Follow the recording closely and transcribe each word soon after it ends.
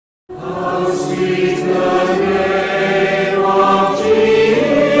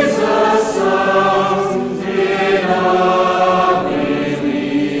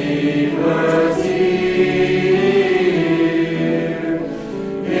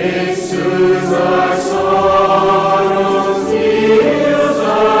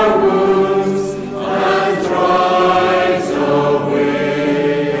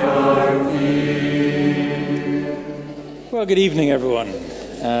Good evening, everyone,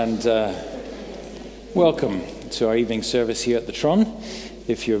 and welcome to our evening service here at the Tron.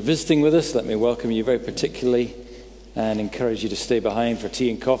 If you're visiting with us, let me welcome you very particularly and encourage you to stay behind for tea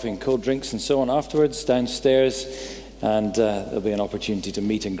and coffee and cold drinks and so on afterwards downstairs, and there'll be an opportunity to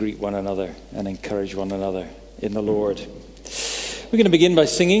meet and greet one another and encourage one another in the Lord. We're going to begin by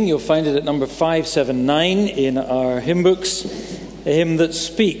singing. You'll find it at number 579 in our hymn books, a hymn that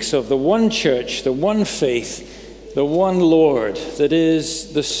speaks of the one church, the one faith, the one Lord, that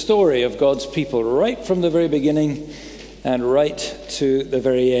is the story of God's people right from the very beginning and right to the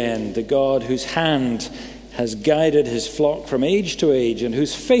very end. The God whose hand has guided his flock from age to age and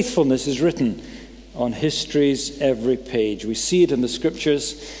whose faithfulness is written on history's every page. We see it in the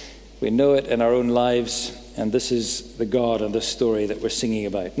scriptures, we know it in our own lives, and this is the God and the story that we're singing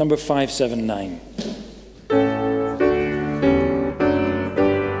about. Number 579.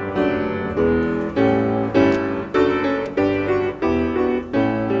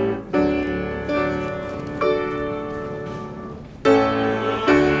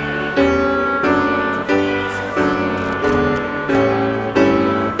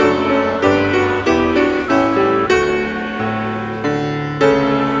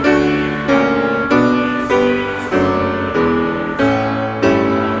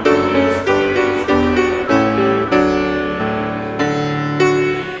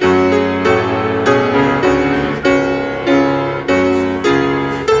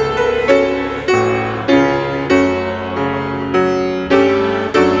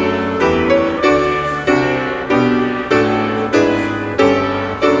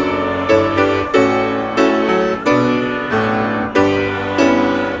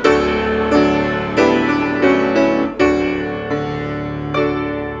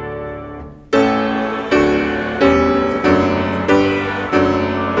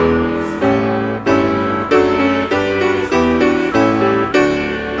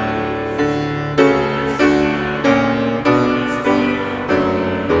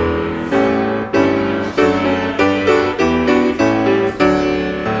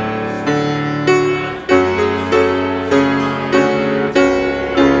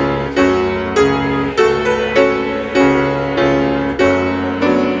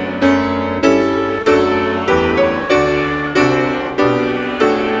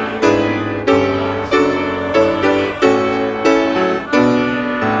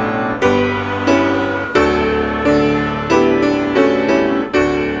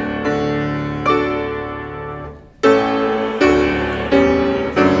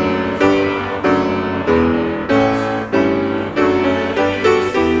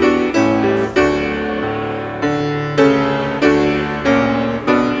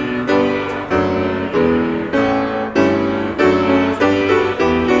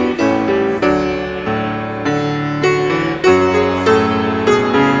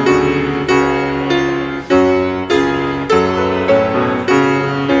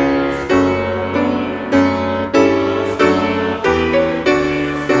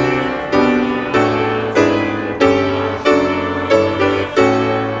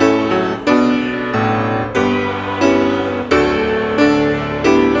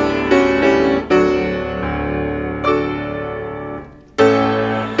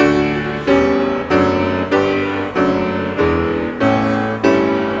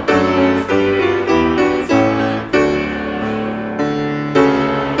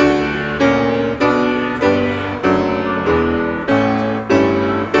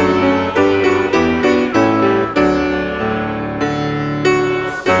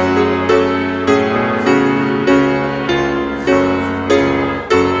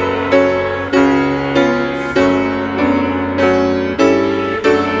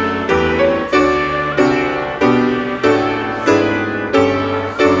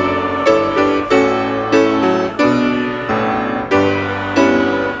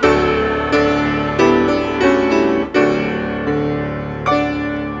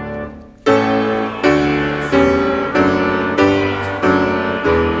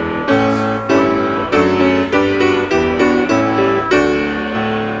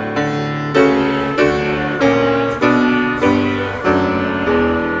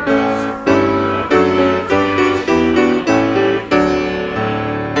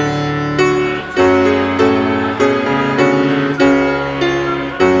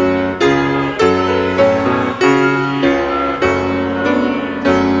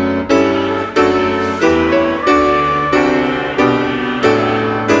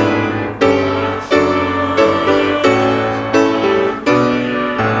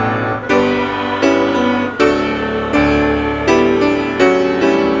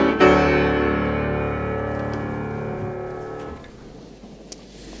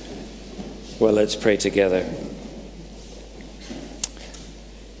 Well, let's pray together.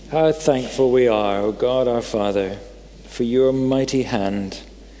 How thankful we are, O God our Father, for your mighty hand,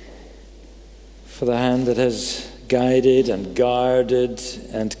 for the hand that has guided and guarded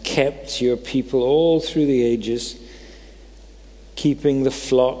and kept your people all through the ages, keeping the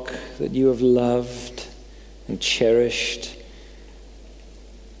flock that you have loved and cherished,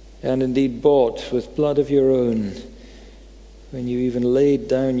 and indeed bought with blood of your own, when you even laid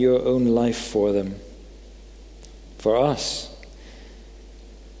down your own life for them, for us,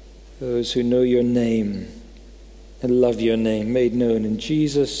 those who know your name and love your name, made known in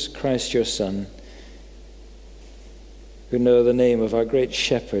Jesus Christ your Son, who know the name of our great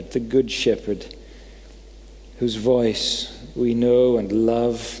shepherd, the good shepherd, whose voice we know and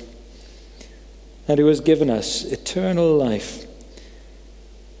love, and who has given us eternal life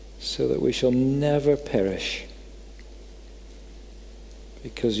so that we shall never perish,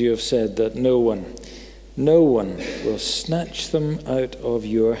 because you have said that no one will snatch them out of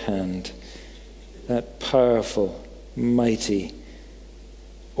your hand, that powerful, mighty,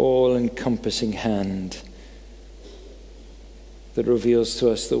 all-encompassing hand that reveals to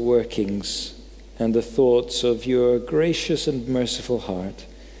us the workings and the thoughts of your gracious and merciful heart.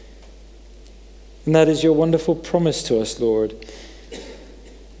 And that is your wonderful promise to us, Lord.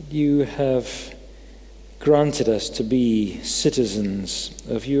 You have granted us to be citizens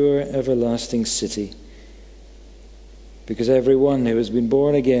of your everlasting city, because everyone who has been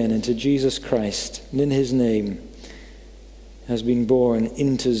born again into Jesus Christ and in his name has been born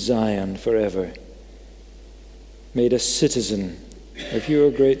into Zion forever, made a citizen of your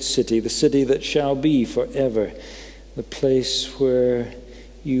great city, the city that shall be forever, the place where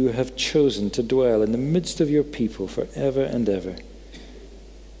you have chosen to dwell in the midst of your people forever and ever.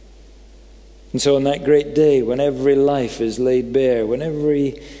 And so on that great day, when every life is laid bare, when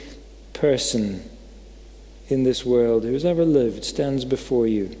every person in this world who has ever lived stands before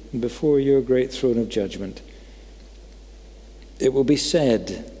you, before your great throne of judgment, it will be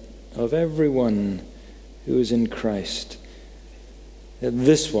said of everyone who is in Christ that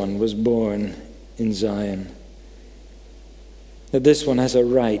this one was born in Zion, that this one has a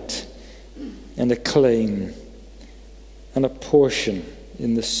right and a claim and a portion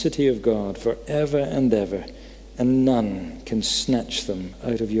in the city of God forever and ever, and none can snatch them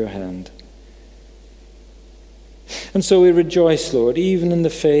out of your hand. And so we rejoice, Lord, even in the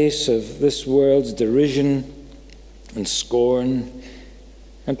face of this world's derision and scorn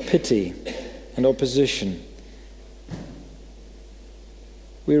and pity and opposition.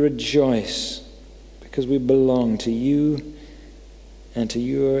 We rejoice because we belong to you and to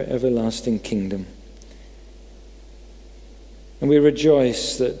your everlasting kingdom. And we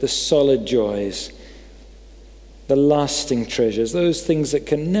rejoice that the solid joys, the lasting treasures, those things that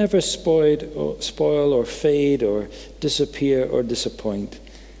can never spoil or fade or disappear or disappoint,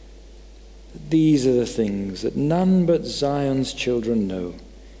 these are the things that none but Zion's children know.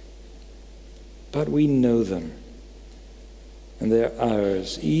 But we know them, and they are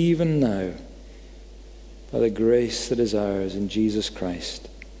ours even now by the grace that is ours in Jesus Christ.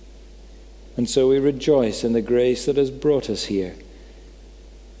 And so we rejoice in the grace that has brought us here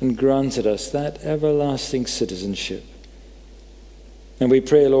and granted us that everlasting citizenship. And we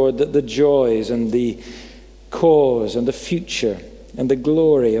pray, Lord, that the joys and the cause and the future and the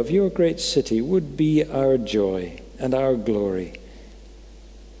glory of your great city would be our joy and our glory,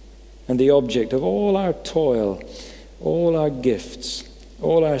 and the object of all our toil, all our gifts,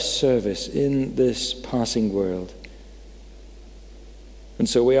 all our service in this passing world. And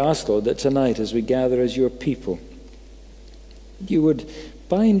so we ask, Lord, that tonight as we gather as your people, you would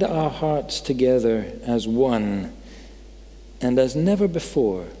bind our hearts together as one and as never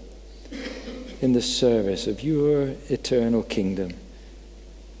before in the service of your eternal kingdom.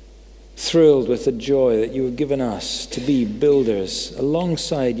 Thrilled with the joy that you have given us to be builders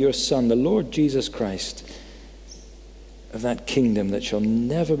alongside your Son, the Lord Jesus Christ, of that kingdom that shall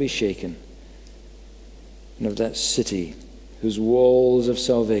never be shaken, and of that city whose walls of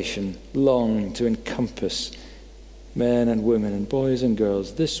salvation long to encompass men and women and boys and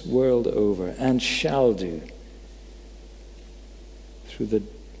girls this world over, and shall do through the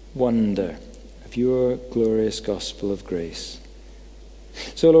wonder of your glorious gospel of grace.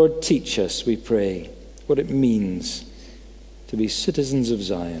 So, Lord, teach us, we pray, what it means to be citizens of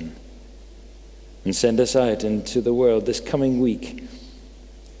Zion, and send us out into the world this coming week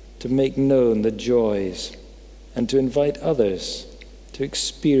to make known the joys and to invite others to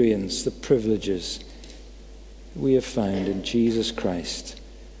experience the privileges we have found in Jesus Christ,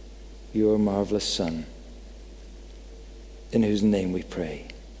 your marvelous Son, in whose name we pray.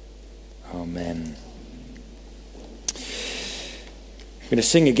 Amen. We're going to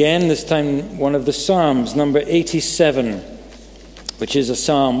sing again, this time one of the Psalms, number 87, which is a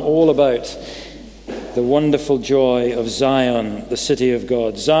psalm all about the wonderful joy of Zion, the city of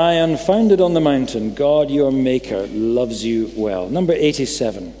God. Zion, founded on the mountain, God your Maker loves you well. Number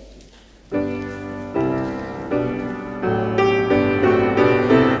 87.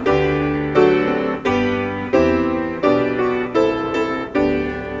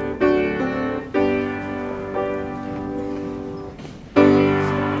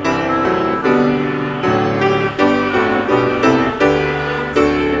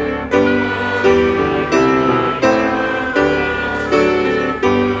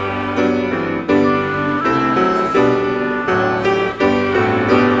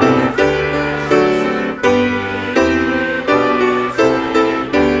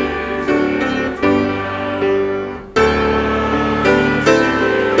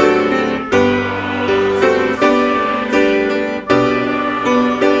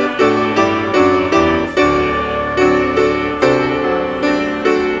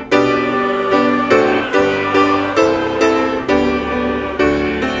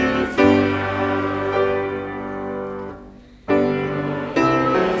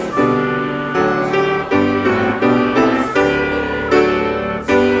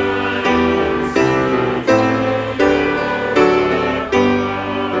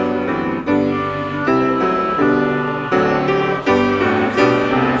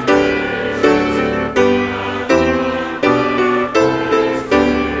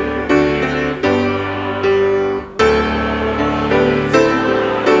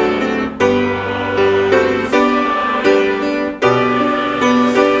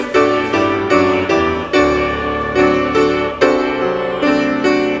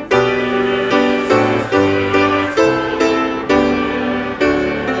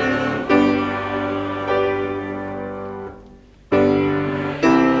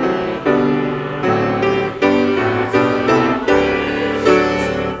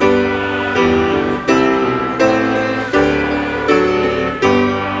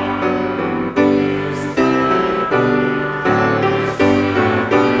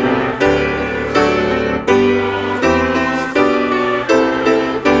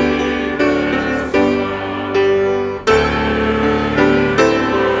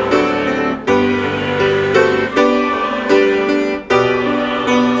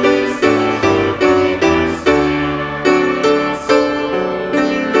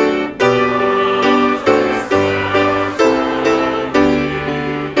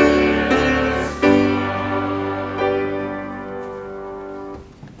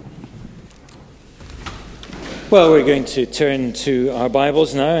 Well, we're going to turn to our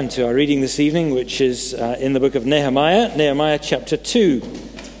Bibles now and to our reading this evening, which is in the book of Nehemiah, Nehemiah chapter 2.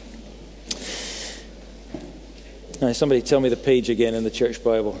 Now, somebody tell me the page again in the church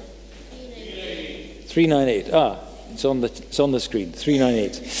Bible. 398. It's on the screen.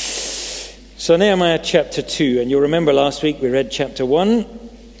 398. So Nehemiah chapter 2, and you'll remember last week we read chapter 1,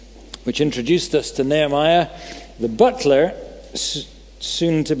 which introduced us to Nehemiah, the butler,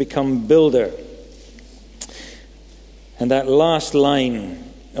 soon to become builder. And that last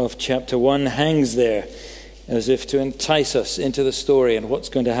line of chapter 1 hangs there as if to entice us into the story and what's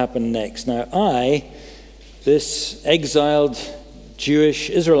going to happen next. Now this exiled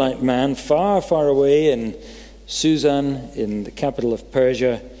Jewish Israelite man, far, far away in Susan, in the capital of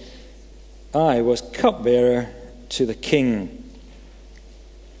Persia, I was cupbearer to the king.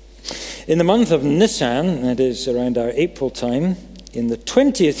 In the month of Nisan, that is around our April time, in the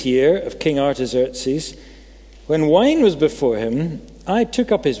 20th year of King Artaxerxes, when wine was before him, I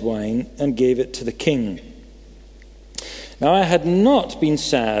took up his wine and gave it to the king. Now I had not been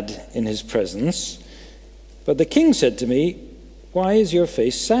sad in his presence, but the king said to me, "Why is your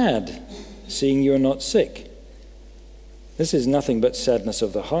face sad, seeing you are not sick? This is nothing but sadness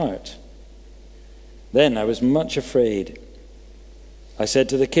of the heart." Then I was much afraid. I said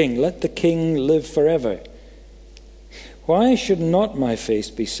to the king, "Let the king live forever. Why should not my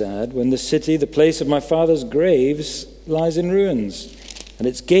face be sad when the city, the place of my father's graves, lies in ruins, and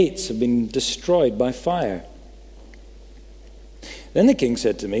its gates have been destroyed by fire?" Then the king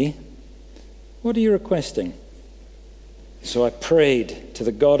said to me, "What are you requesting?" So I prayed to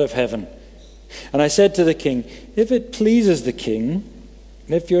the God of heaven, and I said to the king, "If it pleases the king,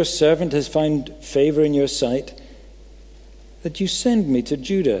 if your servant has found favor in your sight, that you send me to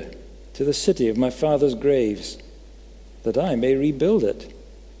Judah, to the city of my father's graves, that I may rebuild it."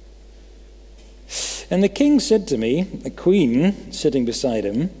 And the king said to me, the queen sitting beside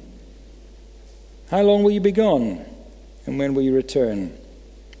him, "How long will you be gone, and when will you return?"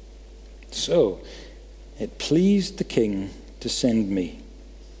 So it pleased the king to send me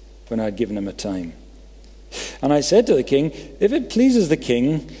when I had given him a time. And I said to the king, if it pleases the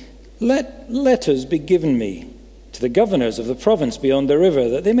king, let letters be given me to the governors of the province beyond the river,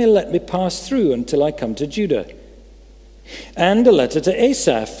 that they may let me pass through until I come to Judah. And a letter to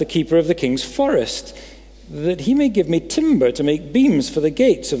Asaph, the keeper of the king's forest, that he may give me timber to make beams for the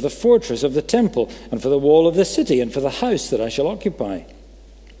gates of the fortress of the temple, and for the wall of the city, and for the house that I shall occupy.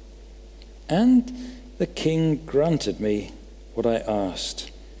 And the king granted me what I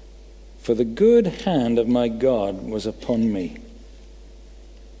asked, for the good hand of my God was upon me.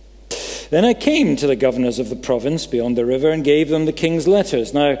 Then I came to the governors of the province beyond the river and gave them the king's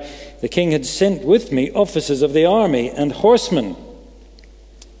letters. Now the king had sent with me officers of the army and horsemen.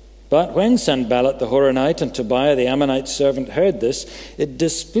 But when Sanballat the Horonite and Tobiah the Ammonite servant heard this, it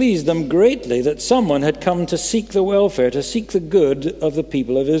displeased them greatly that someone had come to seek the welfare, to seek the good of the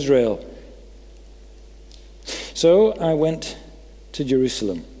people of Israel. So I went to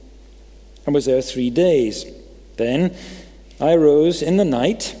Jerusalem and was there 3 days. Then I rose in the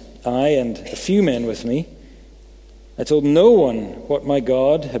night, I and a few men with me. I told no one what my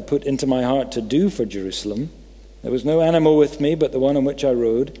God had put into my heart to do for Jerusalem. There was no animal with me but the one on which I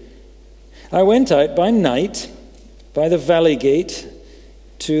rode. I went out by night by the valley gate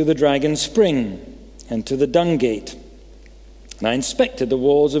to the dragon spring and to the dung gate. And I inspected the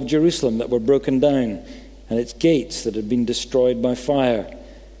walls of Jerusalem that were broken down and its gates that had been destroyed by fire.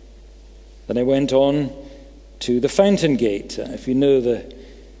 Then I went on to the fountain gate. If you know the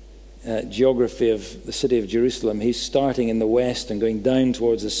geography of the city of Jerusalem, he's starting in the west and going down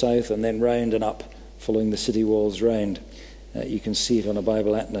towards the south and then round and up, following the city walls round. You can see it on a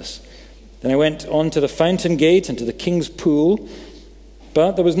Bible atlas. Then I went on to the fountain gate and to the king's pool,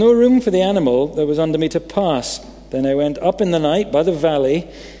 but there was no room for the animal that was under me to pass. Then I went up in the night by the valley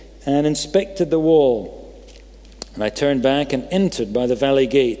and inspected the wall. And I turned back and entered by the valley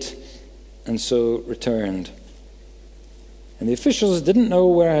gate, and so returned. And the officials didn't know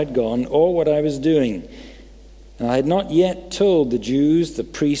where I had gone or what I was doing. And I had not yet told the Jews, the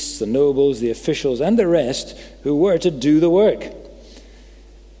priests, the nobles, the officials, and the rest who were to do the work.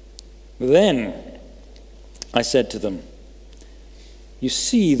 Then I said to them, you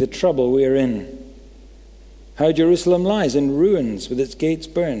see the trouble we are in, how Jerusalem lies in ruins with its gates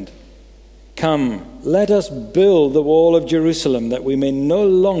burned. Come, let us build the wall of Jerusalem, that we may no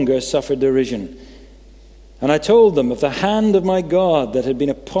longer suffer derision. And I told them of the hand of my God that had been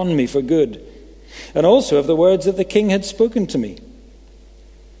upon me for good, and also of the words that the king had spoken to me.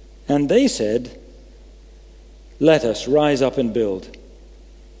 And they said, let us rise up and build.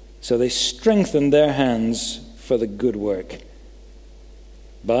 So they strengthened their hands for the good work.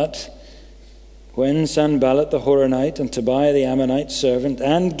 But when Sanballat the Horonite and Tobiah the Ammonite servant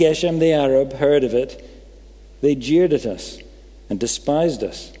and Geshem the Arab heard of it, they jeered at us and despised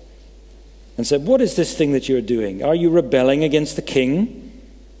us and said, what is this thing that you are doing? Are you rebelling against the king?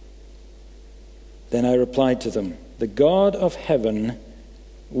 Then I replied to them, the God of heaven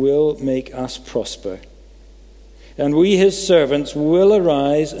will make us prosper, and we, his servants, will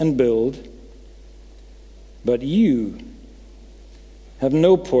arise and build. But you have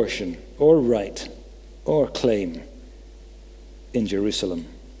no portion or right or claim in Jerusalem.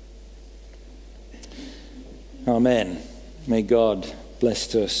 Amen. May God bless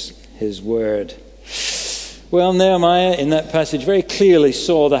to us his word. Well, Nehemiah in that passage very clearly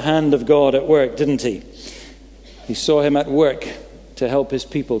saw the hand of God at work, didn't he? He saw him at work to help his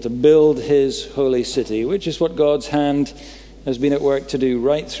people to build his holy city, which is what God's hand has been at work to do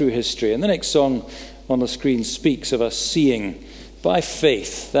right through history. And the next song on the screen speaks of us seeing by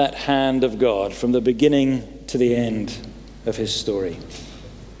faith that hand of God from the beginning to the end of his story.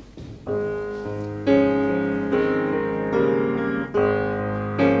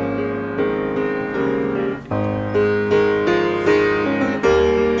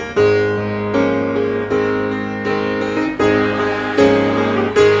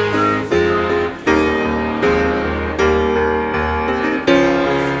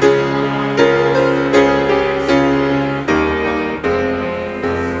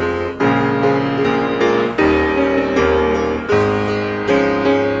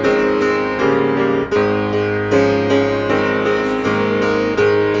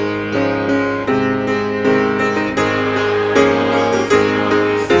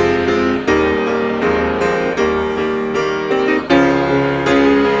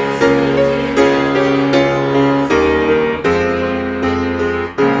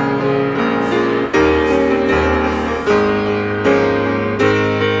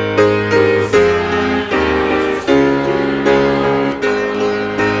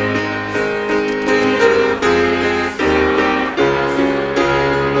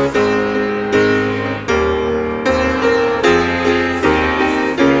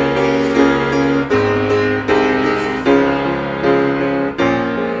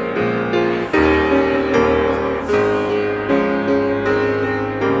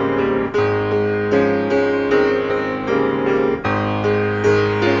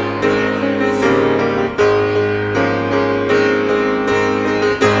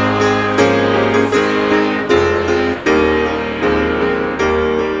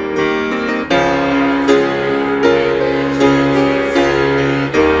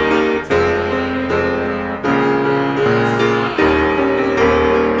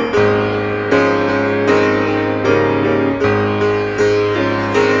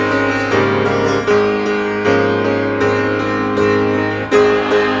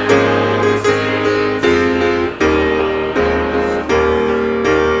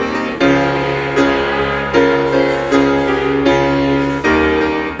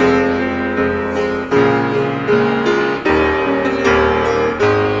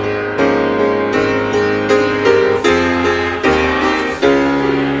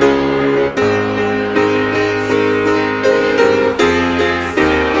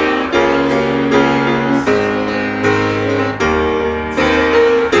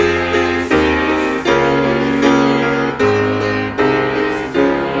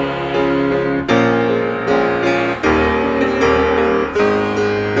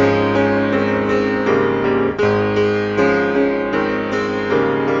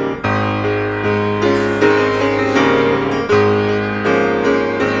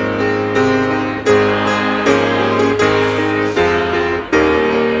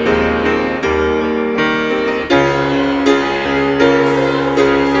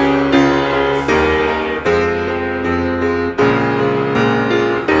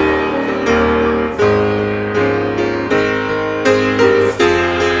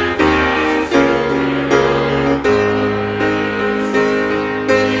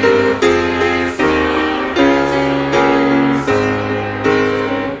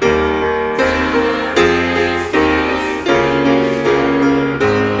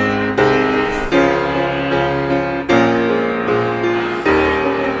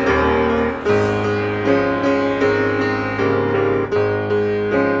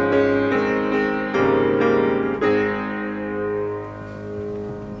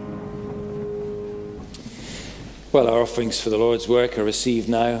 Well, our offerings for the Lord's work are received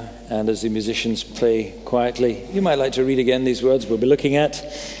now, and as the musicians play quietly, you might like to read again these words we'll be looking at,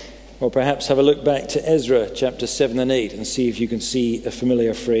 or perhaps have a look back to Ezra chapter 7 and 8 and see if you can see a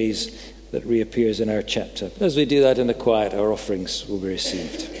familiar phrase that reappears in our chapter. As we do that in the quiet, our offerings will be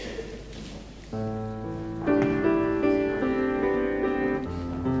received.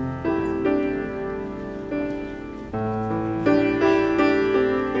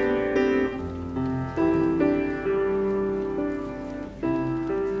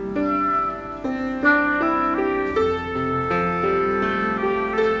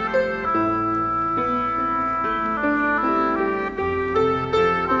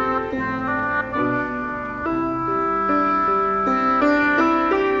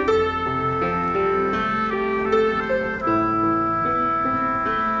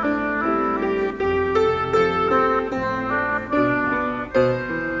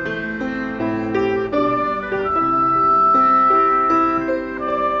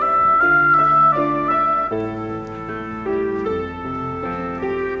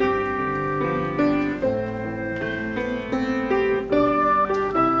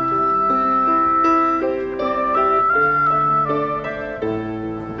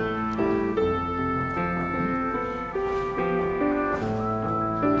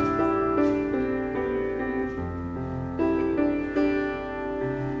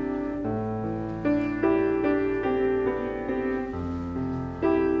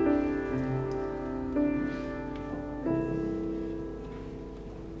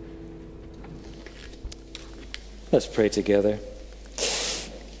 Let's pray together.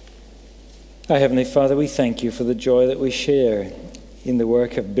 Our Heavenly Father, we thank you for the joy that we share in the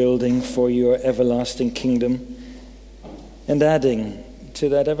work of building for your everlasting kingdom and adding to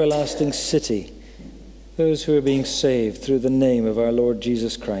that everlasting city those who are being saved through the name of our Lord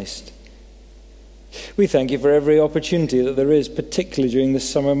Jesus Christ. We thank you for every opportunity that there is, particularly during the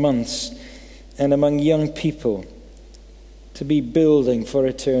summer months and among young people, to be building for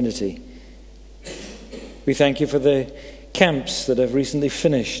eternity. We thank you for the camps that have recently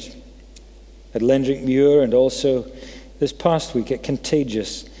finished at Lendrick-Muir and also this past week at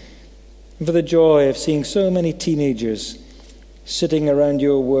Contagious, and for the joy of seeing so many teenagers sitting around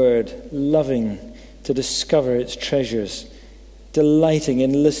your word, loving to discover its treasures, delighting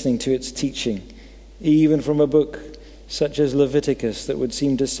in listening to its teaching, even from a book such as Leviticus that would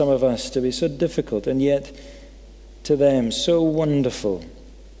seem to some of us to be so difficult and yet to them so wonderful,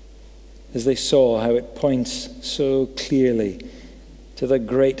 as they saw how it points so clearly to the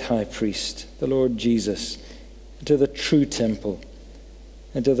great high priest, the Lord Jesus, and to the true temple,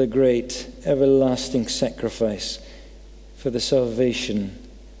 and to the great everlasting sacrifice for the salvation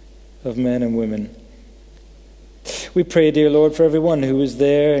of men and women. We pray, dear Lord, for everyone who was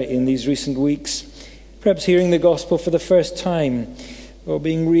there in these recent weeks, perhaps hearing the gospel for the first time, or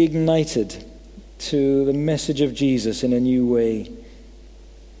being reignited to the message of Jesus in a new way.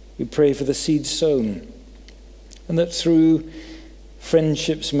 We pray for the seed sown, and that through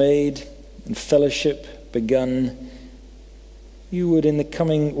friendships made and fellowship begun, you would in the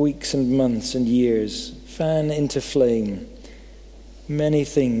coming weeks and months and years fan into flame many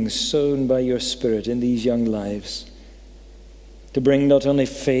things sown by your Spirit in these young lives, to bring not only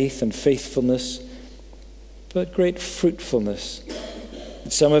faith and faithfulness, but great fruitfulness.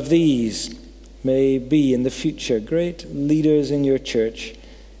 And some of these may be in the future great leaders in your church,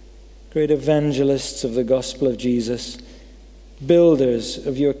 great evangelists of the gospel of Jesus, builders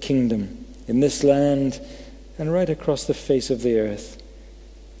of your kingdom in this land and right across the face of the earth.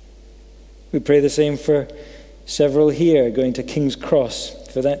 We pray the same for several here going to King's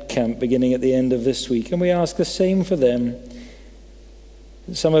Cross for that camp beginning at the end of this week. And we ask the same for them.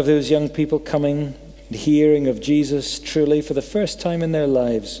 Some of those young people coming and hearing of Jesus truly for the first time in their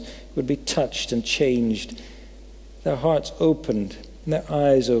lives would be touched and changed, their hearts opened, and their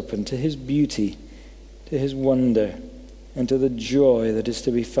eyes open to his beauty, to his wonder, and to the joy that is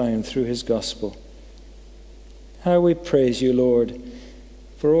to be found through his gospel. How we praise you, Lord,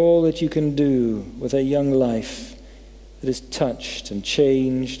 for all that you can do with a young life that is touched and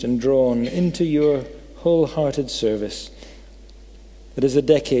changed and drawn into your wholehearted service. That as the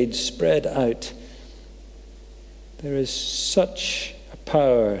decades spread out, there is such a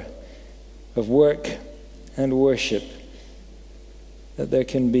power of work and worship that there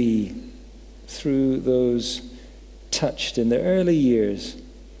can be through those touched in their early years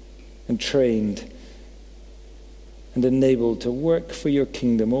and trained and enabled to work for your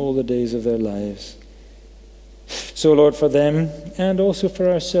kingdom all the days of their lives. So, Lord, for them and also for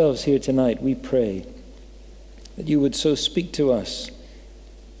ourselves here tonight, we pray that you would so speak to us,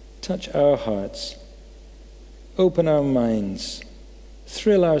 touch our hearts, open our minds,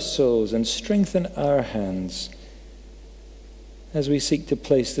 thrill our souls, and strengthen our hands as we seek to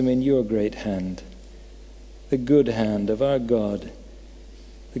place them in your great hand, the good hand of our God,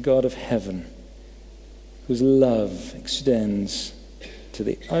 the God of heaven, whose love extends to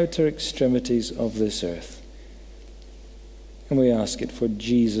the outer extremities of this earth. And we ask it for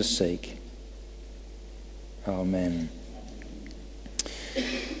Jesus' sake. Amen.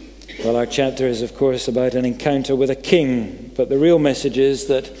 Well, our chapter is, of course, about an encounter with a king, but the real message is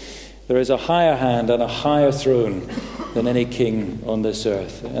that there is a higher hand and a higher throne than any king on this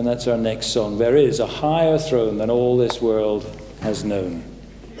earth. And that's our next song. There is a higher throne than all this world has known.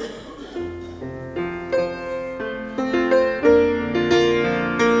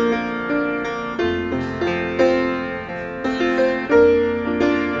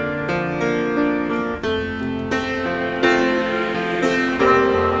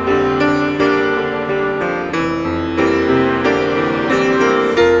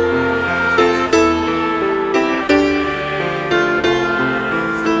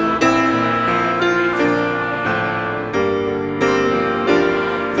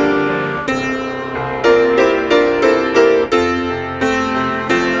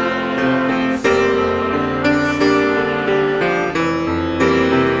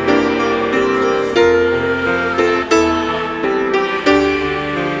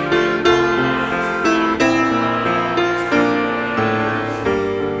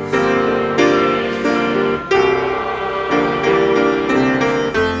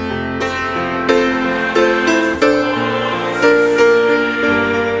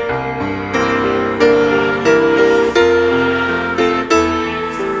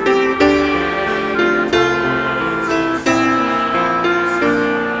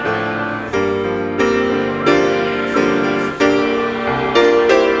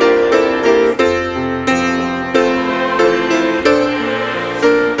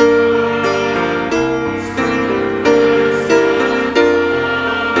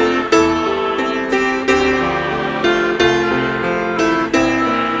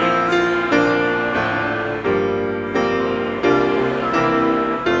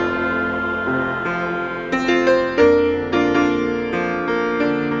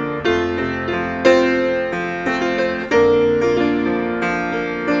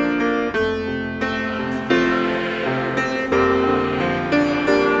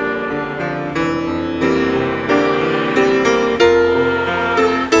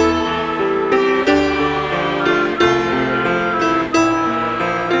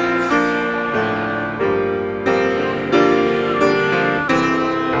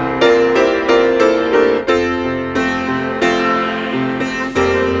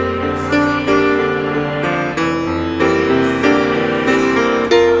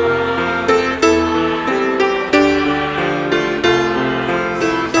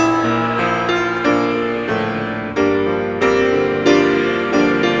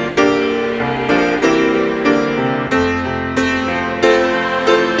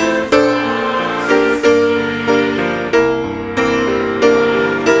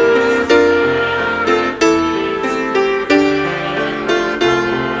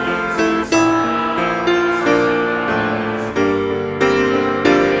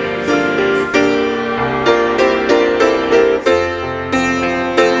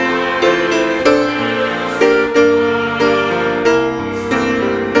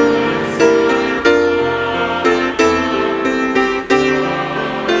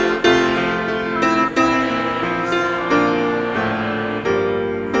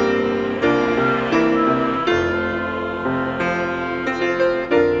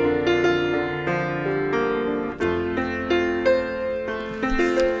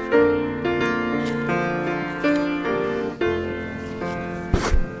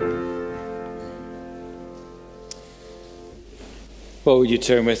 Well, would you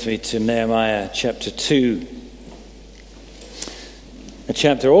turn with me to Nehemiah chapter 2? A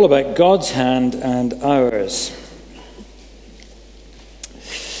chapter all about God's hand and ours.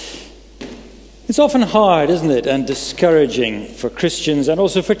 It's often hard, isn't it, and discouraging for Christians and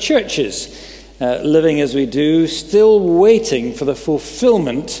also for churches, living as we do, still waiting for the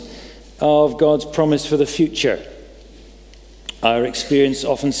fulfillment of God's promise for the future. Our experience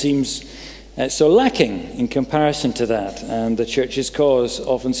often seems so lacking in comparison to that, and the church's cause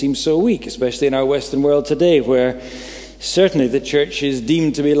often seems so weak, especially in our Western world today, where certainly the church is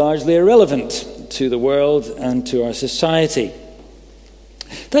deemed to be largely irrelevant to the world and to our society.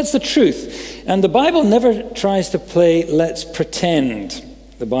 That's the truth, and the Bible never tries to play let's pretend.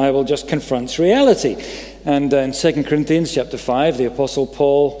 The Bible just confronts reality. And in 2 Corinthians chapter 5, the Apostle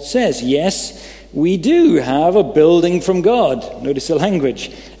Paul says, yes, we do have a building from God. Notice the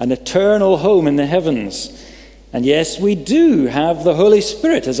language, an eternal home in the heavens. And yes, we do have the Holy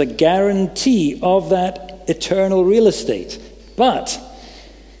Spirit as a guarantee of that eternal real estate. But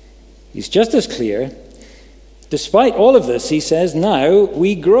he's just as clear. Despite all of this, he says, now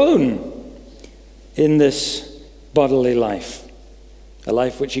we groan in this bodily life. A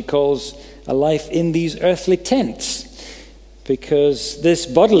life which he calls a life in these earthly tents. Because this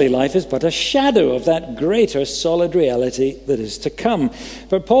bodily life is but a shadow of that greater solid reality that is to come.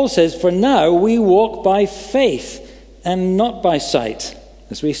 But Paul says, for now we walk by faith and not by sight,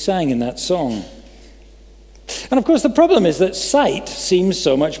 as we sang in that song. And of course the problem is that sight seems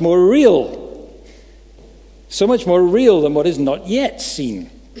so much more real. So much more real than what is not yet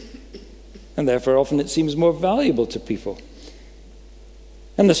seen. And therefore often it seems more valuable to people.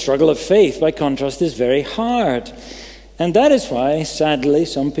 And the struggle of faith, by contrast, is very hard. And that is why, sadly,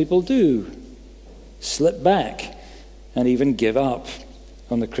 some people do slip back and even give up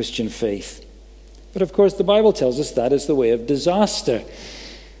on the Christian faith. But of course, the Bible tells us that is the way of disaster.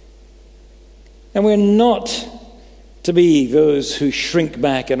 And we're not to be those who shrink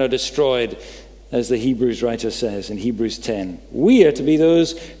back and are destroyed, as the Hebrews writer says in Hebrews 10. We are to be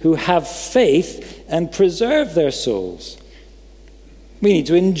those who have faith and preserve their souls. We need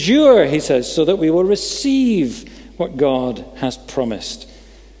to endure, he says, so that we will receive what God has promised.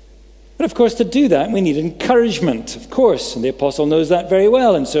 But of course, to do that, we need encouragement, of course, and the apostle knows that very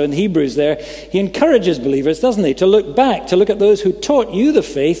well. And so in Hebrews there, he encourages believers, doesn't he, to look back, to look at those who taught you the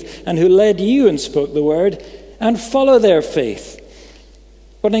faith and who led you and spoke the word, and follow their faith.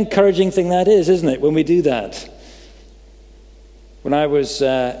 What an encouraging thing that is, isn't it, when we do that? When I was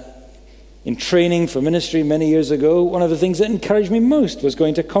in training for ministry many years ago, one of the things that encouraged me most was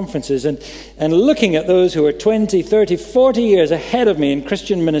going to conferences and looking at those who were 20, 30, 40 years ahead of me in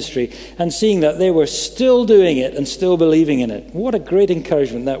Christian ministry and seeing that they were still doing it and still believing in it. What a great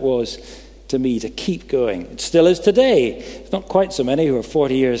encouragement that was to me to keep going. It still is today. There's not quite so many who are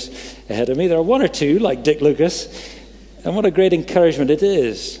 40 years ahead of me. There are one or two, like Dick Lucas. And what a great encouragement it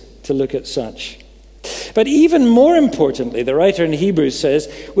is to look at such. But even more importantly, the writer in Hebrews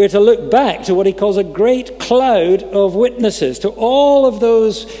says, we're to look back to what he calls a great cloud of witnesses, to all of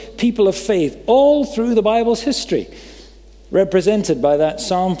those people of faith, all through the Bible's history, represented by that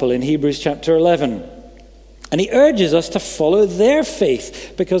sample in Hebrews chapter 11. And he urges us to follow their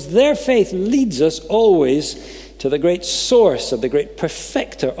faith, because their faith leads us always to the great source of the great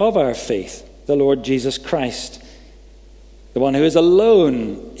perfecter of our faith, the Lord Jesus Christ, the one who is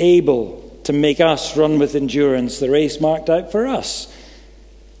alone able to make us run with endurance the race marked out for us,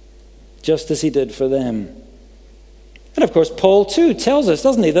 just as he did for them. And of course, Paul too tells us,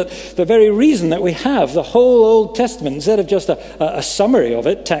 doesn't he, that the very reason that we have the whole Old Testament, instead of just a summary of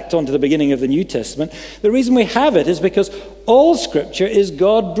it tacked on to the beginning of the New Testament, the reason we have it is because all Scripture is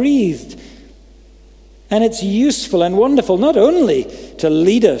God-breathed. And it's useful and wonderful not only to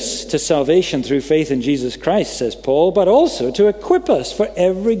lead us to salvation through faith in Jesus Christ, says Paul, but also to equip us for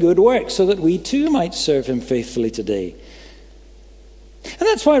every good work so that we too might serve him faithfully today. And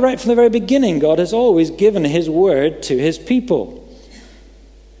that's why right from the very beginning God has always given his word to his people.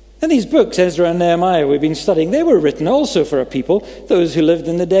 And these books, Ezra and Nehemiah, we've been studying, they were written also for a people, those who lived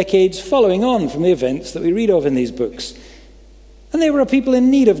in the decades following on from the events that we read of in these books. And they were a people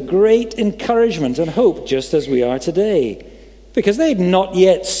in need of great encouragement and hope, just as we are today, because they had not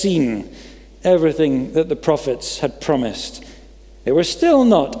yet seen everything that the prophets had promised. They were still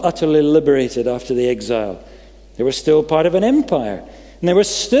not utterly liberated after the exile. They were still part of an empire. And they were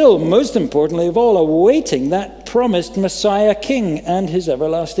still, most importantly of all, awaiting that promised Messiah King and his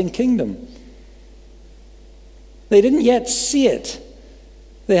everlasting kingdom. They didn't yet see it.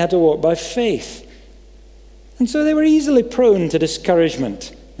 They had to walk by faith. And so they were easily prone to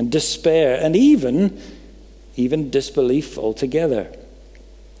discouragement and despair and even disbelief altogether.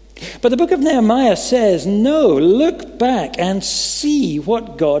 But the book of Nehemiah says, no, look back and see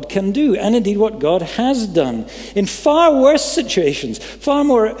what God can do, and indeed what God has done in far worse situations, far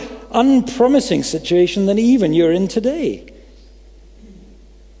more unpromising situation than even you're in today.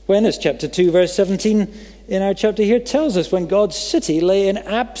 When, as chapter 2, verse 17 in our chapter here tells us, when God's city lay in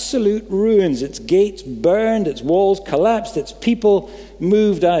absolute ruins, its gates burned, its walls collapsed, its people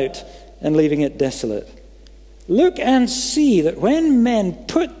moved out and leaving it desolate. Look and see that when men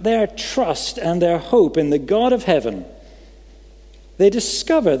put their trust and their hope in the God of heaven, they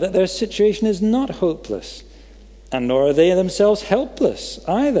discover that their situation is not hopeless, and nor are they themselves helpless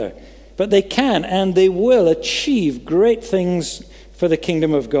either. But they can and they will achieve great things for the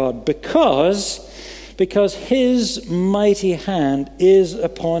kingdom of God because because his mighty hand is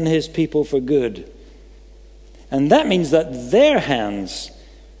upon his people for good. And that means that their hands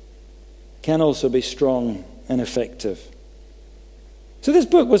can also be strong and effective. So this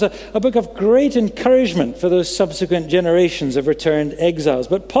book was a book of great encouragement for those subsequent generations of returned exiles.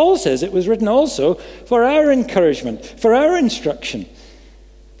 But Paul says it was written also for our encouragement, for our instruction,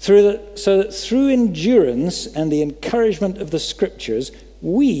 so that through endurance and the encouragement of the Scriptures,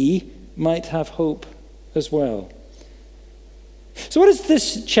 we might have hope as well. So what does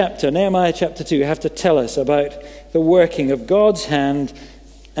this chapter, Nehemiah chapter 2, have to tell us about the working of God's hand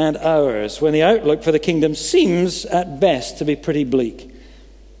and ours when the outlook for the kingdom seems at best to be pretty bleak?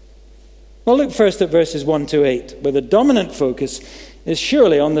 Well, look first at verses 1 to 8, where the dominant focus is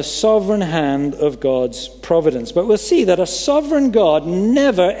surely on the sovereign hand of God's providence. But we'll see that a sovereign God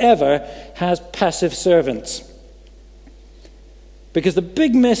never, ever has passive servants. Because the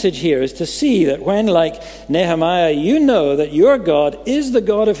big message here is to see that when, like Nehemiah, you know that your God is the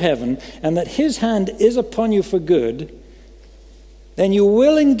God of heaven and that his hand is upon you for good, then you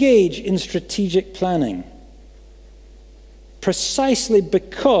will engage in strategic planning. Precisely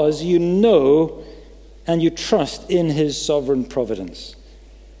because you know and you trust in his sovereign providence.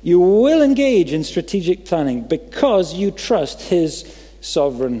 You will engage in strategic planning because you trust his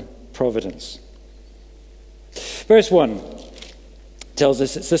sovereign providence. Verse 1 tells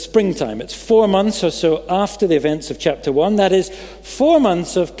us it's the springtime. It's 4 months or so after the events of chapter 1. That is 4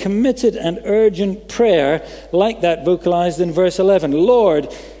 months of committed and urgent prayer, like that vocalized in verse 11.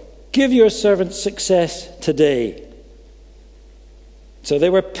 Lord, give your servants success today. So they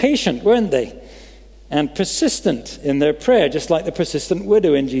were patient, weren't they? And persistent in their prayer, just like the persistent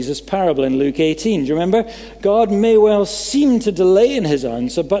widow in Jesus' parable in Luke 18. Do you remember? God may well seem to delay in his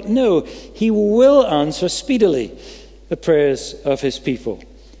answer, but no, he will answer speedily the prayers of his people.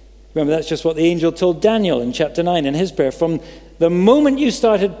 Remember, that's just what the angel told Daniel in chapter 9 in his prayer. From the moment you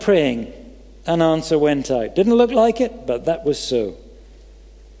started praying, an answer went out. Didn't look like it, but that was so.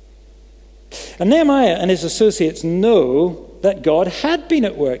 And Nehemiah and his associates know that God had been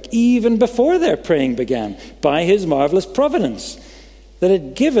at work even before their praying began by his marvelous providence that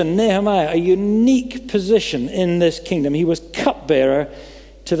had given Nehemiah a unique position in this kingdom. He was cupbearer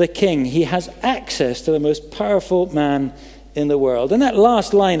to the king. He has access to the most powerful man in the world. And that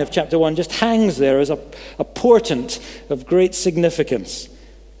last line of chapter 1 just hangs there as a portent of great significance.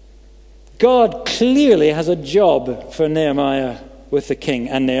 God clearly has a job for Nehemiah with the king,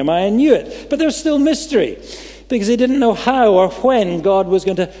 and Nehemiah knew it. But there's still mystery, because he didn't know how or when God was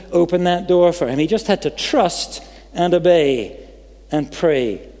going to open that door for him. He just had to trust and obey and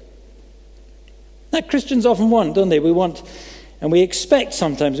pray. That Christians often want, don't they? We want, and we expect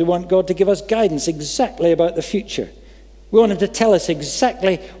sometimes, we want God to give us guidance exactly about the future. We want him to tell us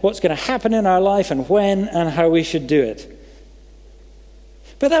exactly what's going to happen in our life and when and how we should do it.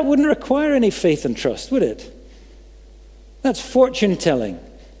 But that wouldn't require any faith and trust, would it? That's fortune-telling.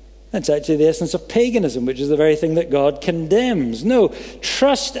 That's actually the essence of paganism, which is the very thing that God condemns. No,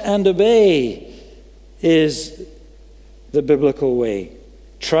 trust and obey is the biblical way.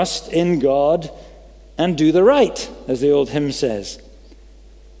 Trust in God and do the right, as the old hymn says.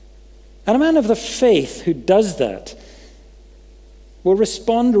 And a man of the faith who does that will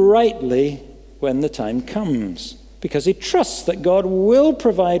respond rightly when the time comes, because he trusts that God will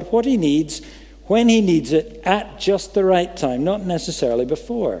provide what he needs when he needs it at just the right time, not necessarily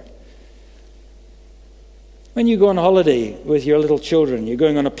before. When you go on holiday with your little children, you're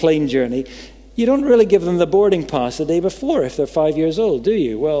going on a plane journey, you don't really give them the boarding pass the day before if they're 5 years old, do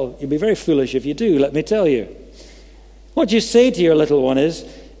you? Well, you'd be very foolish if you do, let me tell you. What you say to your little one is,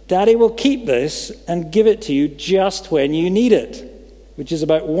 Daddy will keep this and give it to you just when you need it, which is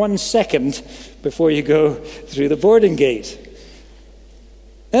about 1 second before you go through the boarding gate.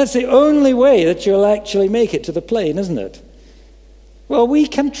 That's the only way that you'll actually make it to the plane, isn't it? Well, we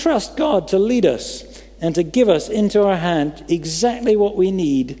can trust God to lead us and to give us into our hand exactly what we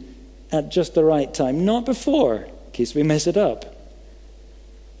need at just the right time, not before, in case we mess it up.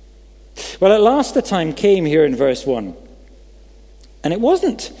 Well, at last the time came here in verse 1. And it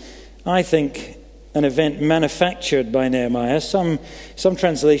wasn't, I think, an event manufactured by Nehemiah. Some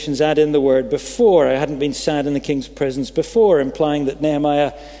translations add in the word before. I hadn't been sad in the king's presence before, implying that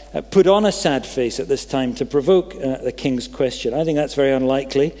Nehemiah put on a sad face at this time to provoke the king's question. I think that's very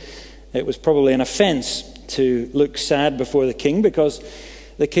unlikely. It was probably an offense to look sad before the king, because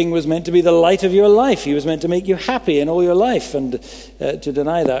the king was meant to be the light of your life. He was meant to make you happy in all your life, and to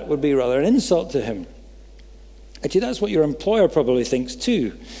deny that would be rather an insult to him. Actually, that's what your employer probably thinks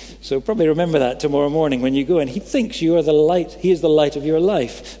too. So probably remember that tomorrow morning when you go in. He thinks you are the light. He is the light of your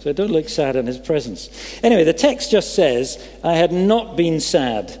life. So don't look sad in his presence. Anyway, the text just says, I had not been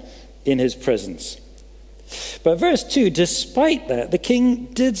sad in his presence. But verse 2, despite that, the king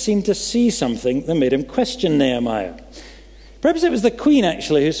did seem to see something that made him question Nehemiah. Perhaps it was the queen,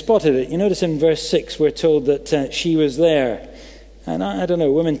 actually, who spotted it. You notice in verse 6, we're told that she was there. And I don't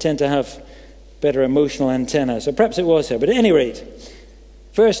know, women tend to have better emotional antenna. So perhaps it was her. But at any rate,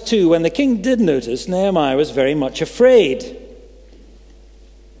 verse 2, when the king did notice, Nehemiah was very much afraid.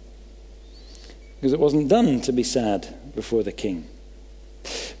 Because it wasn't done to be sad before the king.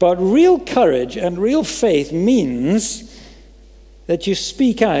 But real courage and real faith means that you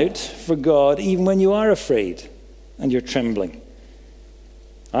speak out for God even when you are afraid and you're trembling.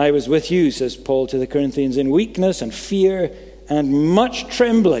 I was with you, says Paul to the Corinthians, in weakness and fear and much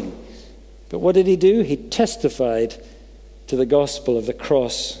trembling. But what did he do? He testified to the gospel of the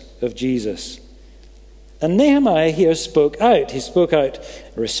cross of Jesus. And Nehemiah here spoke out. He spoke out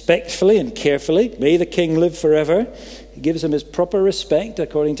respectfully and carefully. May the king live forever. He gives him his proper respect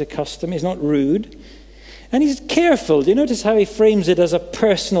according to custom. He's not rude. And he's careful. Do you notice how he frames it as a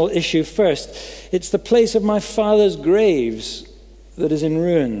personal issue first? It's the place of my father's graves that is in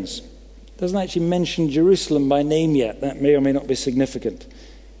ruins. Doesn't actually mention Jerusalem by name yet. That may or may not be significant.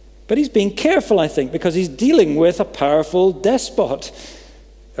 But he's being careful, I think, because he's dealing with a powerful despot,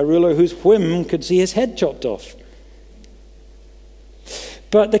 a ruler whose whim could see his head chopped off.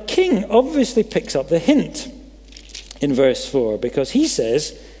 But the king obviously picks up the hint in verse 4, because he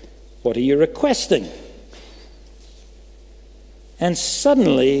says, what are you requesting? And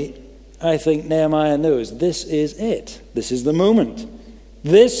suddenly, I think Nehemiah knows this is it. This is the moment.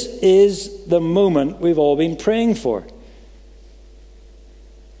 This is the moment we've all been praying for.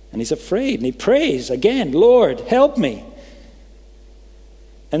 And he's afraid, and he prays again, Lord, help me.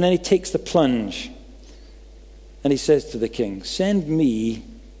 And then he takes the plunge, and he says to the king, send me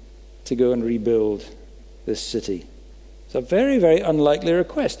to go and rebuild this city. It's a very, very unlikely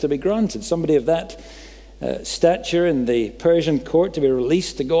request to be granted. Somebody of that stature in the Persian court to be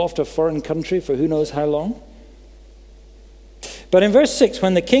released to go off to a foreign country for who knows how long. But in verse 6,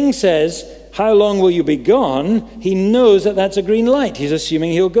 when the king says, how long will you be gone? He knows that that's a green light. He's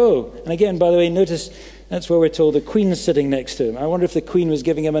assuming he'll go. And again, by the way, notice that's where we're told the queen's sitting next to him. I wonder if the queen was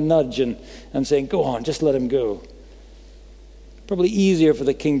giving him a nudge and saying, go on, just let him go. Probably easier for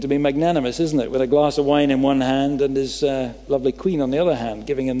the king to be magnanimous, isn't it? With a glass of wine in one hand and his lovely queen on the other hand,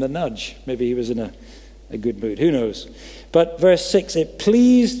 giving him the nudge. Maybe he was in a good mood. Who knows? But verse 6, it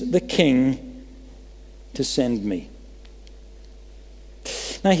pleased the king to send me.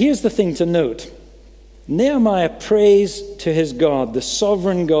 Now here's the thing to note. Nehemiah prays to his God, the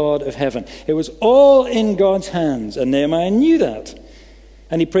sovereign God of heaven. It was all in God's hands, and Nehemiah knew that.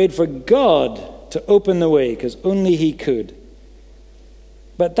 And he prayed for God to open the way, because only he could.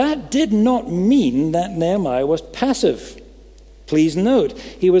 But that did not mean that Nehemiah was passive. Please note,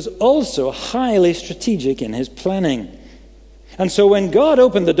 he was also highly strategic in his planning. And so when God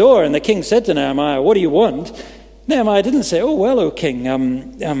opened the door and the king said to Nehemiah, what do you want? Nehemiah didn't say, oh, well, O king,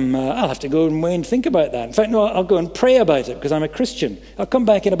 I'll have to go away and think about that. In fact, no, I'll go and pray about it because I'm a Christian. I'll come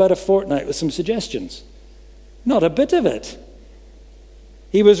back in about a fortnight with some suggestions. Not a bit of it.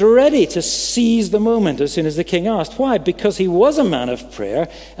 He was ready to seize the moment as soon as the king asked. Why? Because he was a man of prayer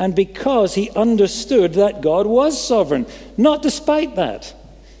and because he understood that God was sovereign, not despite that.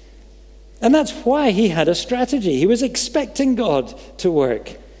 And that's why he had a strategy. He was expecting God to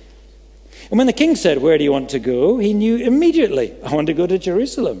work. And when the king said, where do you want to go? He knew immediately, I want to go to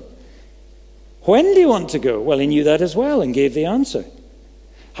Jerusalem. When do you want to go? Well, he knew that as well and gave the answer.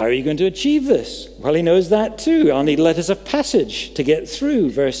 How are you going to achieve this? Well, he knows that too. I'll need letters of passage to get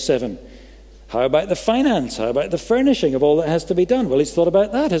through, verse 7. How about the finance? How about the furnishing of all that has to be done? Well, he's thought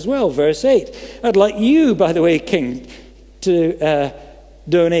about that as well, verse 8. I'd like you, by the way, king, to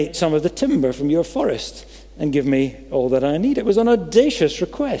donate some of the timber from your forest and give me all that I need. It was an audacious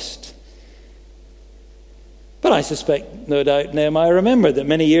request. But I suspect, no doubt, Nehemiah remembered that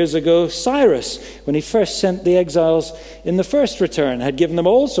many years ago, Cyrus, when he first sent the exiles in the first return, had given them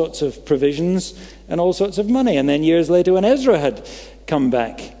all sorts of provisions and all sorts of money. And then years later, when Ezra had come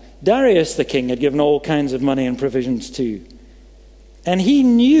back, Darius the king had given all kinds of money and provisions too. And he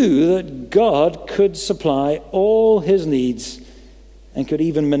knew that God could supply all his needs and could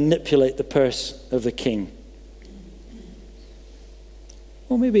even manipulate the purse of the king.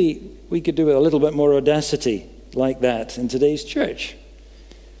 Well, maybe we could do with a little bit more audacity like that in today's church.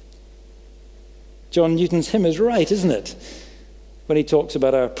 John Newton's hymn is right, isn't it? when he talks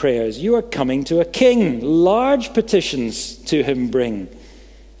about our prayers. You are coming to a king. Large petitions to him bring.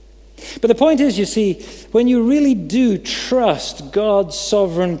 But the point is, you see, when you really do trust God's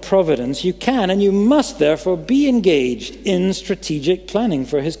sovereign providence, you can and you must therefore be engaged in strategic planning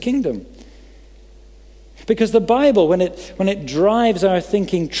for his kingdom. Because the Bible, when it drives our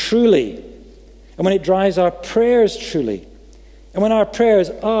thinking truly, and when it drives our prayers truly, and when our prayers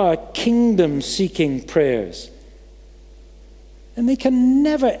are kingdom-seeking prayers, and they can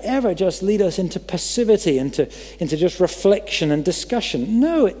never, ever just lead us into passivity, into just reflection and discussion.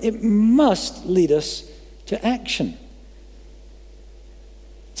 No, it must lead us to action.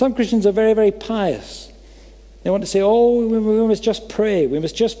 Some Christians are very, very pious. They want to say, oh, we must just pray. We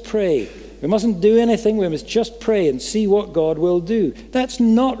must just pray. We mustn't do anything. We must just pray and see what God will do. That's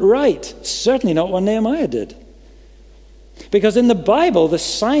not right. Certainly not what Nehemiah did. Because in the Bible, the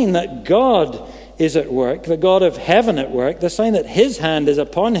sign that God is at work, the God of heaven at work, the sign that his hand is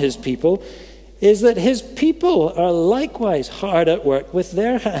upon his people, is that his people are likewise hard at work with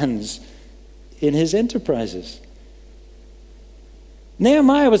their hands in his enterprises.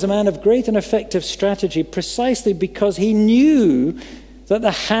 Nehemiah was a man of great and effective strategy precisely because he knew that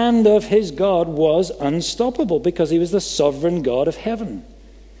the hand of his God was unstoppable, because he was the sovereign God of heaven.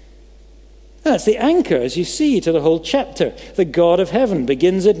 That's the anchor, as you see, to the whole chapter. The God of heaven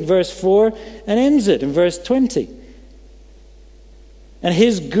begins it in verse 4 and ends it in verse 20. And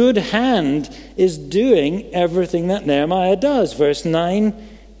his good hand is doing everything that Nehemiah does. Verse 9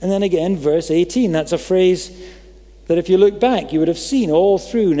 and then again verse 18. That's a phrase that if you look back, you would have seen all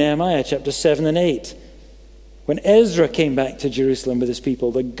through Nehemiah chapter 7 and 8. When Ezra came back to Jerusalem with his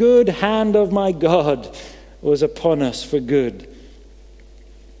people, the good hand of my God was upon us for good.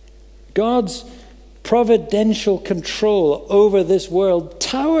 God's providential control over this world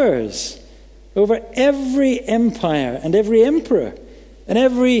towers over every empire and every emperor and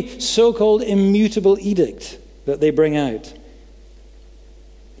every so-called immutable edict that they bring out.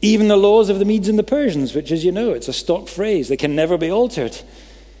 Even the laws of the Medes and the Persians, which, as you know, it's a stock phrase. They can never be altered.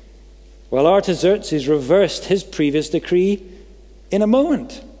 Well, Artaxerxes reversed his previous decree in a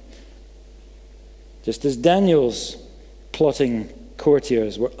moment. Just as Daniel's plotting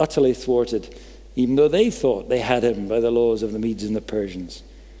courtiers were utterly thwarted, even though they thought they had him by the laws of the Medes and the Persians.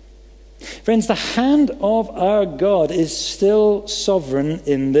 Friends, the hand of our God is still sovereign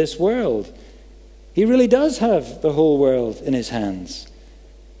in this world. He really does have the whole world in his hands.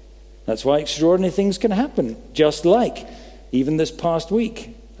 That's why extraordinary things can happen, just like, even this past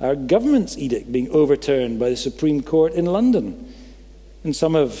week, our government's edict being overturned by the Supreme Court in London, and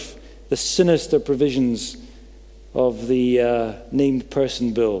some of the sinister provisions of the named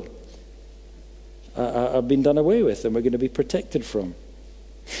person bill are being done away with, and we're going to be protected from.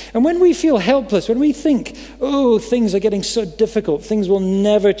 And when we feel helpless, when we think, oh, things are getting so difficult, things will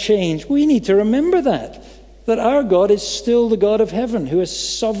never change, we need to remember that our God is still the God of heaven, who is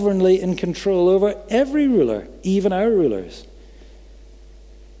sovereignly in control over every ruler, even our rulers.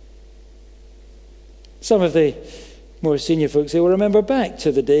 Some of the more senior folks, they will remember back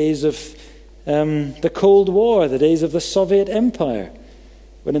to the days of the Cold War, the days of the Soviet Empire,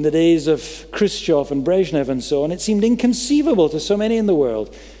 when in the days of Khrushchev and Brezhnev and so on, it seemed inconceivable to so many in the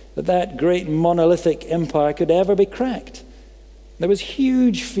world that that great monolithic empire could ever be cracked. There was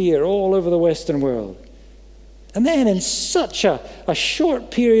huge fear all over the Western world. And then in such a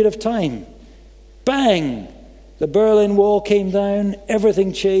short period of time, bang, the Berlin Wall came down,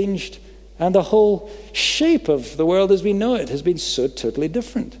 everything changed, and the whole shape of the world as we know it has been so totally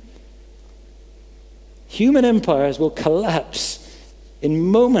different. Human empires will collapse in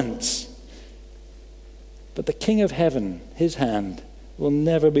moments, but the King of Heaven, his hand, will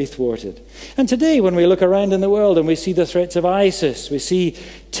never be thwarted. And today, when we look around in the world and we see the threats of ISIS, we see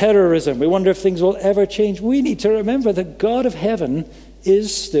terrorism, we wonder if things will ever change, we need to remember that God of heaven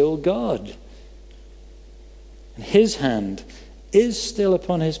is still God. And his hand is still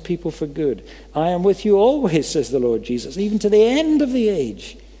upon his people for good. I am with you always, says the Lord Jesus, even to the end of the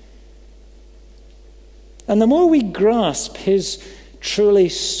age. And the more we grasp his truly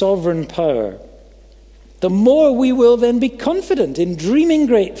sovereign power, the more we will then be confident in dreaming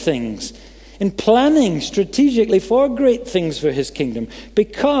great things, in planning strategically for great things for his kingdom,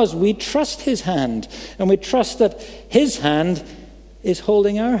 because we trust his hand, and we trust that his hand is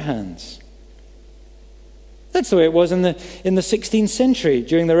holding our hands. That's the way it was in the 16th century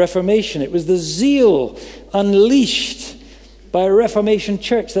during the Reformation. It was the zeal unleashed by a Reformation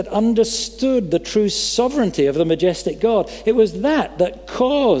church that understood the true sovereignty of the majestic God. It was that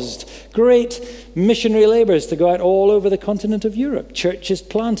caused great missionary labors to go out all over the continent of Europe. Churches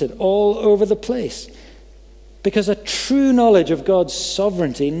planted all over the place. Because a true knowledge of God's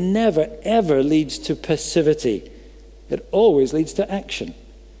sovereignty never, ever leads to passivity. It always leads to action.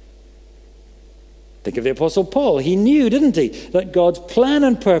 Think of the Apostle Paul. He knew, didn't he, that God's plan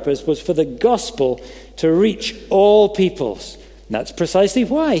and purpose was for the gospel to reach all peoples. And that's precisely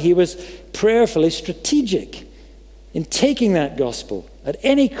why he was prayerfully strategic in taking that gospel at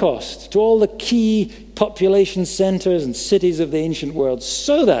any cost to all the key population centers and cities of the ancient world,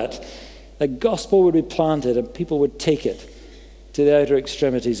 so that the gospel would be planted and people would take it to the outer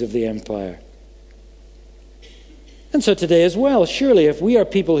extremities of the empire. And so today as well, surely if we are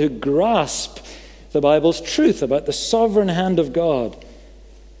people who grasp the Bible's truth about the sovereign hand of God,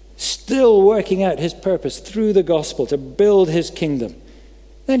 still working out his purpose through the gospel to build his kingdom,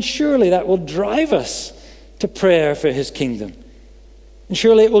 then surely that will drive us to prayer for his kingdom. And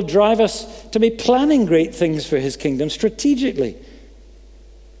surely it will drive us to be planning great things for his kingdom strategically,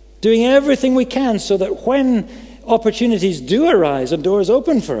 doing everything we can so that when opportunities do arise and doors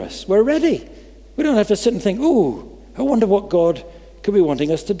open for us, we're ready. We don't have to sit and think, ooh, I wonder what God could be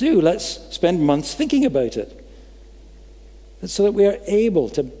wanting us to do. Let's spend months thinking about it. And so that we are able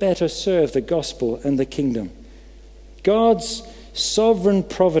to better serve the gospel and the kingdom. God's sovereign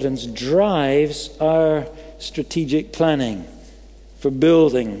providence drives our strategic planning for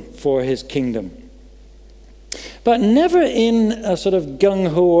building for his kingdom. But never in a sort of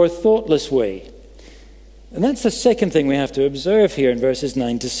gung-ho or thoughtless way. And that's the second thing we have to observe here in verses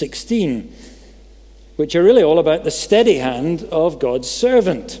 9 to 16, which are really all about the steady hand of God's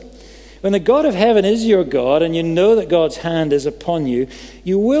servant. When the God of heaven is your God and you know that God's hand is upon you,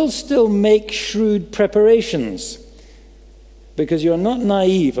 you will still make shrewd preparations because you're not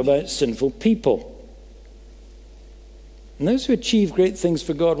naive about sinful people. And those who achieve great things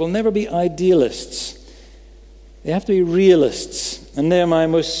for God will never be idealists. They have to be realists. And Nehemiah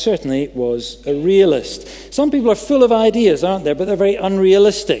most certainly was a realist. Some people are full of ideas, aren't they? But they're very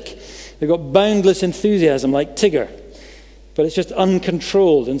unrealistic. They've got boundless enthusiasm like Tigger. But it's just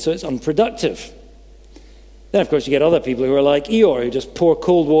uncontrolled, and so it's unproductive. Then, of course, you get other people who are like Eeyore, who just pour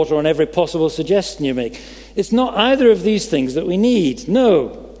cold water on every possible suggestion you make. It's not either of these things that we need.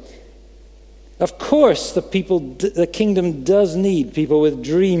 No. Of course, the kingdom does need people with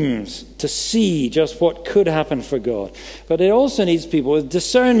dreams to see just what could happen for God. But it also needs people with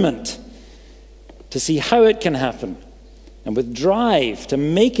discernment to see how it can happen, and with drive to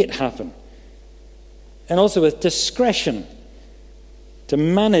make it happen, and also with discretion to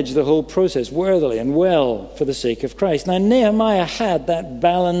manage the whole process worthily and well for the sake of Christ. Now, Nehemiah had that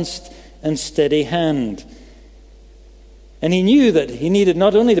balanced and steady hand. And he knew that he needed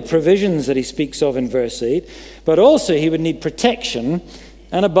not only the provisions that he speaks of in verse 8, but also he would need protection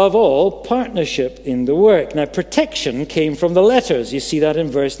and, above all, partnership in the work. Now, protection came from the letters. You see that in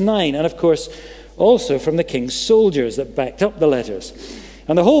verse 9. And, of course, also from the king's soldiers that backed up the letters.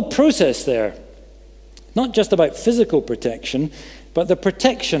 And the whole process there, not just about physical protection, but the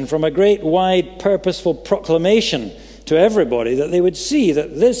protection from a great, wide, purposeful proclamation to everybody that they would see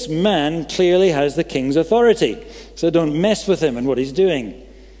that this man clearly has the king's authority. So don't mess with him and what he's doing.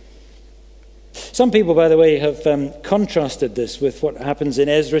 Some people, by the way, have contrasted this with what happens in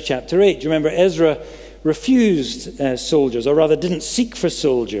Ezra chapter 8. Do you remember Ezra refused soldiers, or rather didn't seek for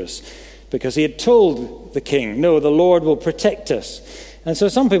soldiers, because he had told the king, no, the Lord will protect us. And so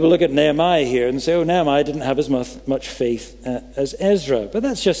some people look at Nehemiah here and say, oh, Nehemiah didn't have as much faith as Ezra. But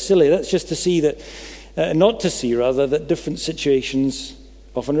that's just silly. That's just to see that, not to see, rather, that different situations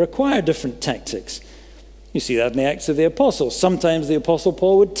often require different tactics. You see that in the Acts of the Apostles. Sometimes the Apostle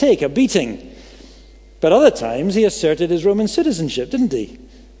Paul would take a beating. But other times he asserted his Roman citizenship, didn't he?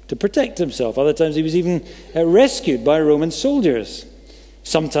 To protect himself. Other times he was even rescued by Roman soldiers.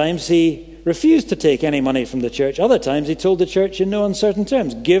 Sometimes he refused to take any money from the church. Other times he told the church in no uncertain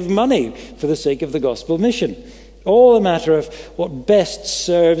terms, give money for the sake of the gospel mission. All a matter of what best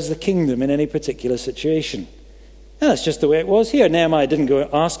serves the kingdom in any particular situation. And that's just the way it was here. Nehemiah didn't go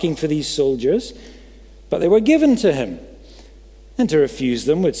asking for these soldiers, but they were given to him. And to refuse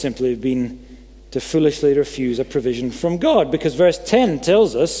them would simply have been to foolishly refuse a provision from God, because verse 10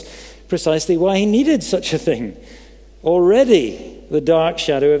 tells us precisely why he needed such a thing. Already the dark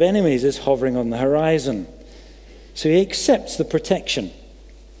shadow of enemies is hovering on the horizon. So he accepts the protection.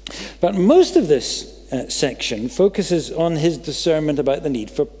 But most of this section focuses on his discernment about the need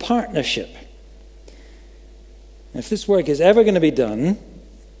for partnership. If this work is ever going to be done,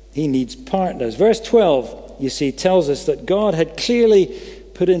 he needs partners. Verse 12, you see, tells us that God had clearly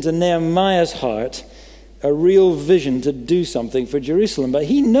put into Nehemiah's heart a real vision to do something for Jerusalem. But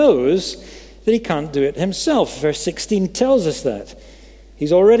he knows that he can't do it himself. Verse 16 tells us that.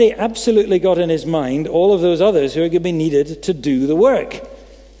 He's already absolutely got in his mind all of those others who are going to be needed to do the work.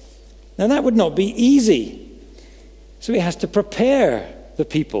 Now, that would not be easy. So he has to prepare the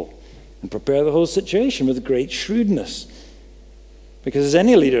people and prepare the whole situation with great shrewdness. Because as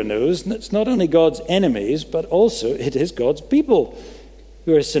any leader knows, it's not only God's enemies, but also it is God's people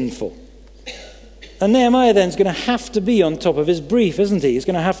who are sinful. And Nehemiah then is going to have to be on top of his brief, isn't he? He's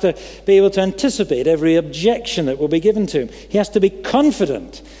going to have to be able to anticipate every objection that will be given to him. He has to be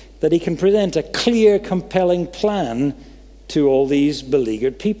confident that he can present a clear, compelling plan to all these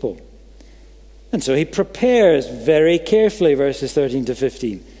beleaguered people. And so he prepares very carefully, verses 13 to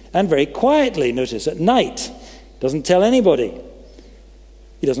 15, and very quietly, notice, at night. Doesn't tell anybody.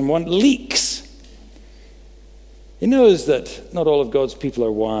 He doesn't want leaks. He knows that not all of God's people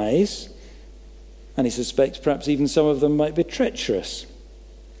are wise, and he suspects perhaps even some of them might be treacherous.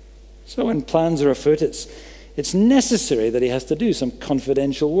 So when plans are afoot, it's necessary that he has to do some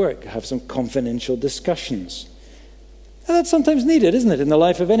confidential work, have some confidential discussions. And that's sometimes needed, isn't it, in the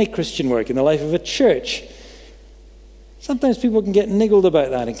life of any Christian work, in the life of a church. Sometimes people can get niggled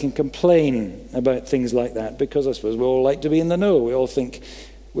about that and can complain about things like that because I suppose we all like to be in the know. We all think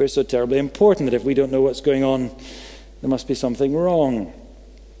we're so terribly important that if we don't know what's going on, there must be something wrong.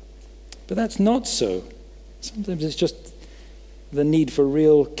 But that's not so. Sometimes it's just the need for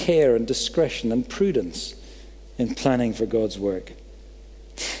real care and discretion and prudence in planning for God's work.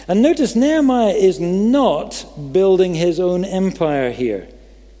 And notice Nehemiah is not building his own empire here.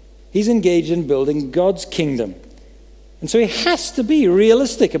 He's engaged in building God's kingdom. And so he has to be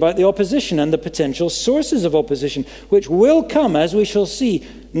realistic about the opposition and the potential sources of opposition, which will come, as we shall see,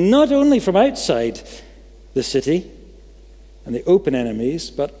 not only from outside the city and the open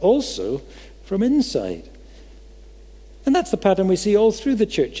enemies, but also from inside. And that's the pattern we see all through the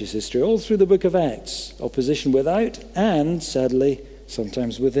church's history, all through the book of Acts. Opposition without and, sadly,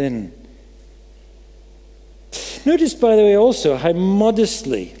 sometimes within. Notice, by the way, also how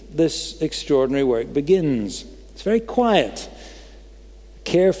modestly this extraordinary work begins. It's very quiet.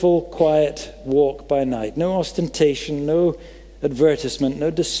 Careful, quiet walk by night. No ostentation, no advertisement, no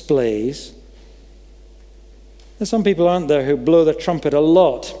displays. There's some people, aren't there, who blow the trumpet a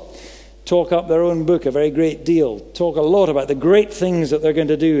lot, talk up their own book a very great deal, talk a lot about the great things that they're going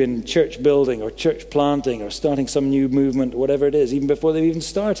to do in church building or church planting or starting some new movement, whatever it is, even before they've even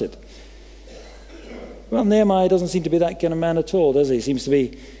started. Well, Nehemiah doesn't seem to be that kind of man at all, does he? He seems to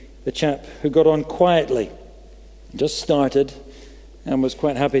be the chap who got on quietly, just started, and was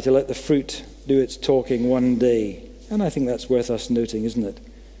quite happy to let the fruit do its talking one day. And I think that's worth us noting, isn't it?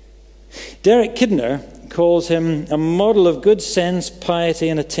 Derek Kidner calls him a model of good sense, piety,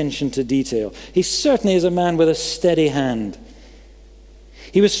 and attention to detail. He certainly is a man with a steady hand.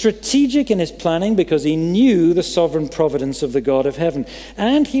 He was strategic in his planning because he knew the sovereign providence of the God of heaven.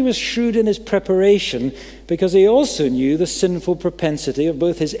 And he was shrewd in his preparation because he also knew the sinful propensity of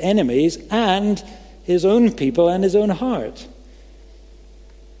both his enemies and his own people and his own heart.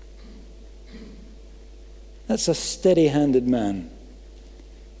 That's a steady-handed man.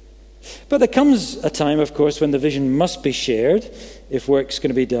 But there comes a time, of course, when the vision must be shared if work's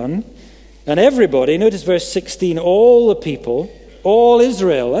going to be done. And everybody, notice verse 16, all the people, all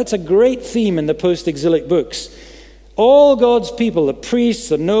Israel. That's a great theme in the post-exilic books. All God's people, the priests,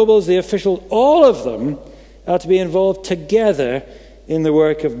 the nobles, the officials, all of them are to be involved together in the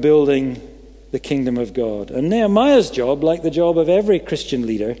work of building the kingdom of God. And Nehemiah's job, like the job of every Christian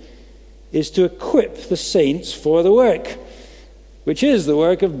leader, is to equip the saints for the work, which is the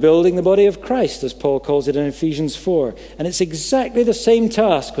work of building the body of Christ, as Paul calls it in Ephesians 4. And it's exactly the same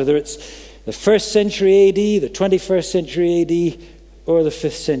task, whether it's the 1st century AD, the 21st century AD, or the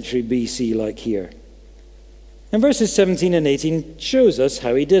 5th century BC, like here. And verses 17 and 18 shows us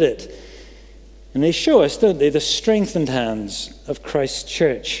how he did it. And they show us, don't they, the strengthened hands of Christ's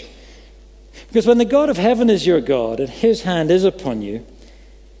church. Because when the God of heaven is your God, and his hand is upon you,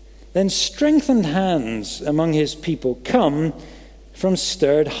 then strengthened hands among his people come from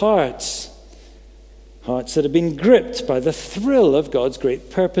stirred hearts. Hearts that have been gripped by the thrill of God's great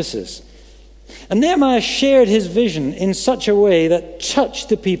purposes. And Nehemiah shared his vision in such a way that touched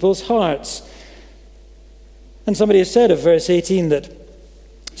the people's hearts. And somebody has said of verse 18 that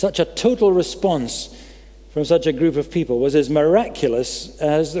such a total response from such a group of people was as miraculous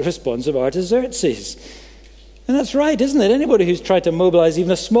as the response of Artaxerxes. And that's right, isn't it? Anybody who's tried to mobilize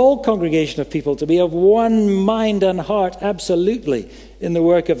even a small congregation of people to be of one mind and heart absolutely in the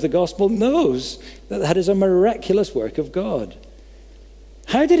work of the gospel knows that that is a miraculous work of God.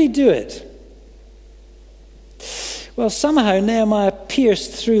 How did he do it? Well, somehow Nehemiah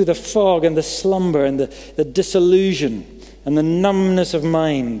pierced through the fog and the slumber and the disillusion and the numbness of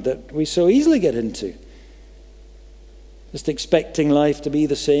mind that we so easily get into. Just expecting life to be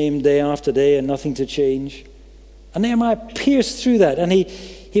the same day after day and nothing to change. And Nehemiah pierced through that, and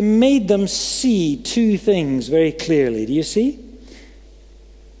he made them see two things very clearly. Do you see?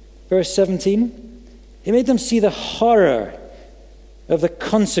 Verse 17. He made them see the horror of the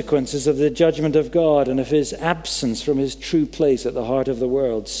consequences of the judgment of God and of his absence from his true place at the heart of the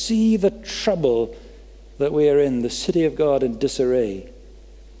world. See the trouble that we are in, the city of God in disarray.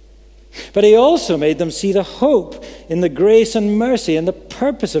 But he also made them see the hope in the grace and mercy and the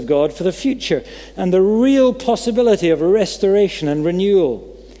purpose of God for the future and the real possibility of restoration and renewal.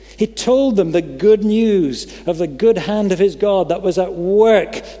 He told them the good news of the good hand of his God that was at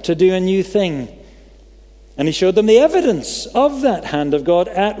work to do a new thing. And he showed them the evidence of that hand of God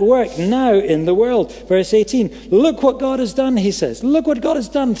at work now in the world. Verse 18, look what God has done, he says. Look what God has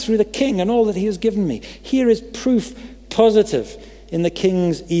done through the king and all that he has given me. Here is proof positive in the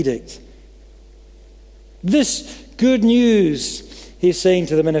king's edict. This good news, he's saying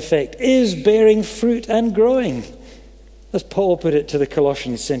to them in effect, is bearing fruit and growing, as Paul put it to the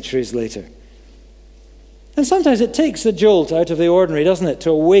Colossians centuries later. And sometimes it takes the jolt out of the ordinary, doesn't it, to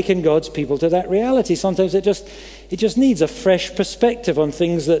awaken God's people to that reality. Sometimes it just needs a fresh perspective on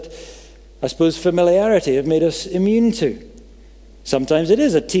things that, I suppose, familiarity have made us immune to. Sometimes it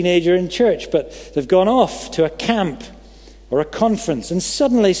is a teenager in church, but they've gone off to a camp or a conference, and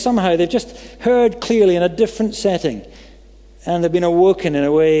suddenly, somehow, they've just heard clearly in a different setting, and they've been awoken in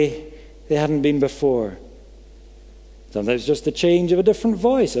a way they hadn't been before. Sometimes just the change of a different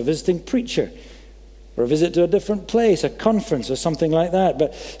voice, a visiting preacher, or a visit to a different place, a conference or something like that.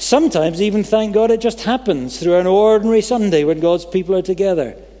 But sometimes, even, thank God, it just happens through an ordinary Sunday when God's people are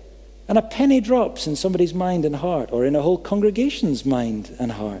together. And a penny drops in somebody's mind and heart, or in a whole congregation's mind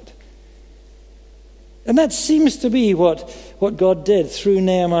and heart. And that seems to be what God did through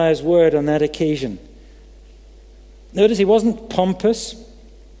Nehemiah's word on that occasion. Notice he wasn't pompous.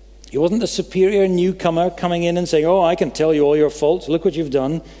 He wasn't the superior newcomer coming in and saying, oh, I can tell you all your faults. Look what you've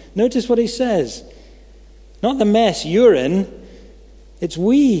done. Notice what he says. Not the mess you're in. It's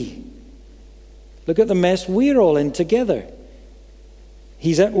we. Look at the mess we're all in together.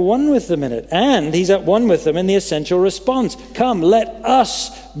 He's at one with them in it. And he's at one with them in the essential response. Come, let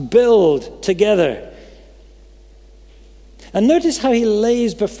us build together. And notice how he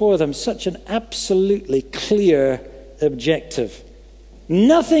lays before them such an absolutely clear objective.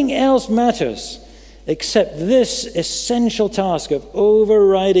 Nothing else matters except this essential task of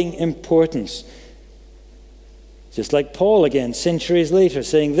overriding importance. Just like Paul again, centuries later,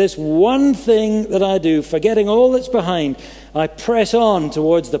 saying, this one thing that I do, forgetting all that's behind, I press on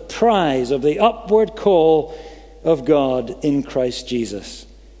towards the prize of the upward call of God in Christ Jesus.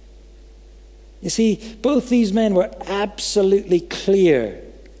 You see, both these men were absolutely clear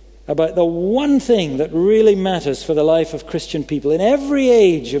about the one thing that really matters for the life of Christian people in every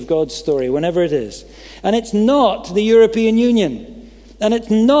age of God's story, whenever it is. And it's not the European Union. And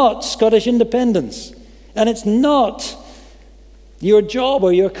it's not Scottish independence. And it's not your job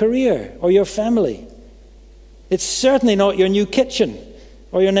or your career or your family. It's certainly not your new kitchen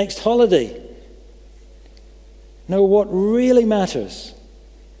or your next holiday. No, what really matters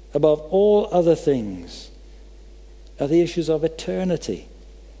above all other things are the issues of eternity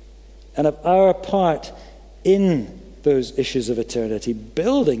and of our part in those issues of eternity,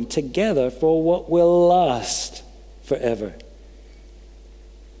 building together for what will last forever.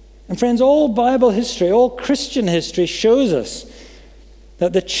 And friends, all Bible history, all Christian history shows us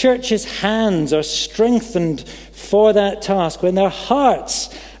that the church's hands are strengthened for that task when their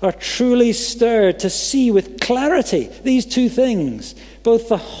hearts are truly stirred to see with clarity these two things, both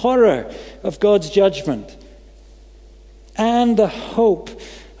the horror of God's judgment and the hope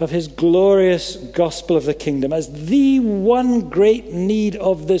of his glorious gospel of the kingdom as the one great need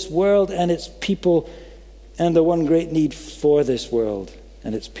of this world and its people, and the one great need for this world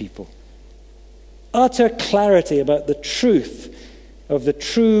and its people. Utter clarity about the truth of the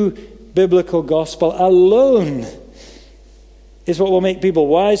true biblical gospel alone is what will make people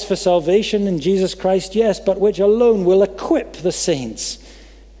wise for salvation in Jesus Christ, yes, but which alone will equip the saints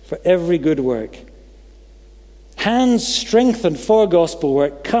for every good work. Hands strengthened for gospel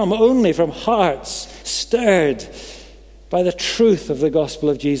work come only from hearts stirred by the truth of the gospel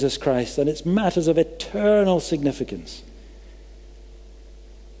of Jesus Christ and its matters of eternal significance.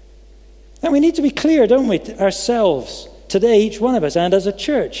 And we need to be clear, don't we, ourselves, today, each one of us, and as a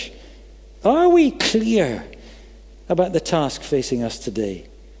church. Are we clear about the task facing us today?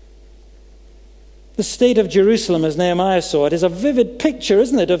 The state of Jerusalem, as Nehemiah saw it, is a vivid picture,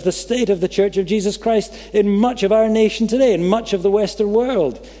 isn't it, of the state of the Church of Jesus Christ in much of our nation today, in much of the Western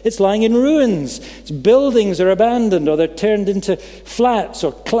world. It's lying in ruins. Its buildings are abandoned, or they're turned into flats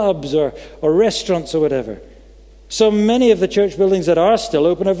or clubs or restaurants or whatever. So many of the church buildings that are still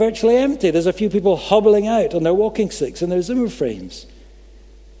open are virtually empty. There's a few people hobbling out on their walking sticks and their Zimmer frames.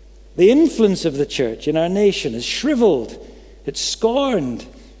 The influence of the church in our nation is shriveled. It's scorned.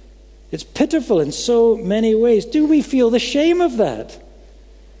 It's pitiful in so many ways. Do we feel the shame of that?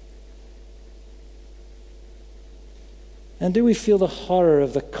 And do we feel the horror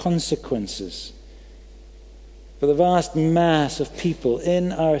of the consequences for the vast mass of people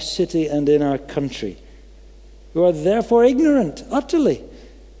in our city and in our country who are therefore ignorant, utterly,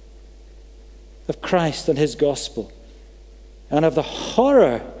 of Christ and his gospel, and of the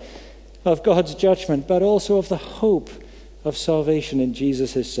horror of God's judgment, but also of the hope of salvation in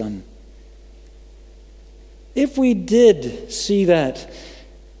Jesus, his Son? If we did see that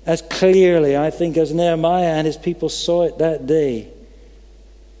as clearly, I think, as Nehemiah and his people saw it that day,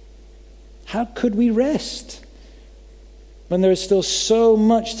 how could we rest when there is still so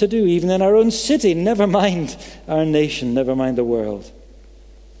much to do, even in our own city, never mind our nation, never mind the world?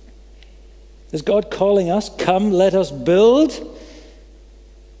 Is God calling us, come, let us build,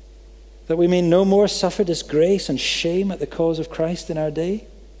 that we may no more suffer disgrace and shame at the cause of Christ in our day?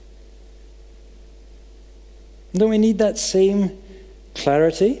 Don't we need that same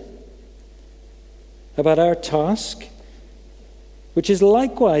clarity about our task, which is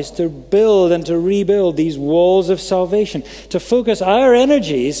likewise to build and to rebuild these walls of salvation, to focus our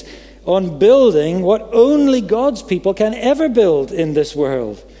energies on building what only God's people can ever build in this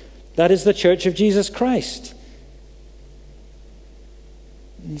world? That is the Church of Jesus Christ.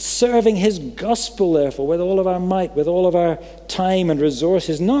 Serving his gospel, therefore, with all of our might, with all of our time and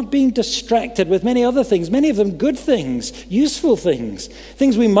resources, not being distracted with many other things, many of them good things, useful things,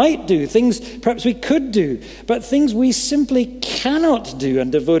 things we might do, things perhaps we could do, but things we simply cannot do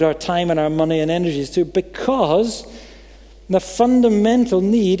and devote our time and our money and energies to because the fundamental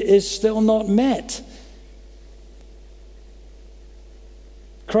need is still not met.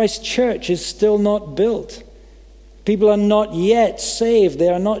 Christ's church is still not built. People are not yet saved. They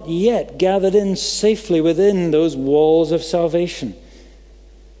are not yet gathered in safely within those walls of salvation.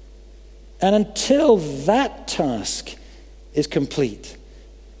 And until that task is complete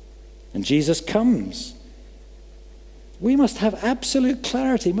and Jesus comes, we must have absolute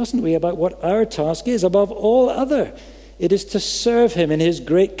clarity, mustn't we, about what our task is above all other. It is to serve him in his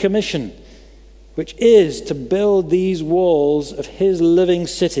great commission, which is to build these walls of his living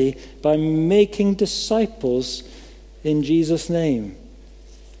city by making disciples in Jesus' name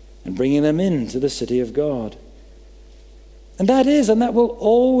and bringing them into the city of God. And that is, and that will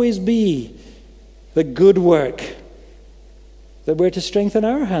always be, the good work that we're to strengthen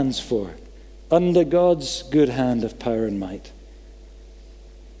our hands for under God's good hand of power and might.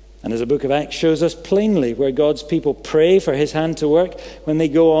 And as the book of Acts shows us plainly, where God's people pray for his hand to work, when they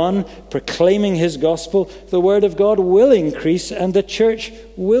go on proclaiming his gospel, the word of God will increase and the church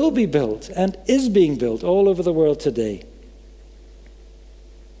will be built and is being built all over the world today.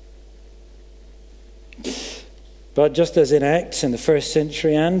 But just as in Acts in the 1st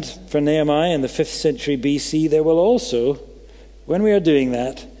century and for Nehemiah in the 5th century BC, there will also, when we are doing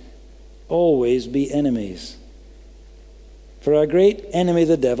that, always be enemies. For our great enemy,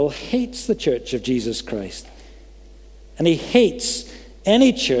 the devil, hates the church of Jesus Christ. And he hates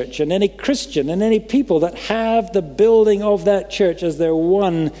any church and any Christian and any people that have the building of that church as their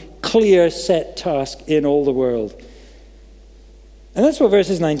one clear set task in all the world. And that's what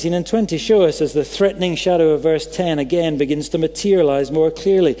verses 19 and 20 show us as the threatening shadow of verse 10 again begins to materialize more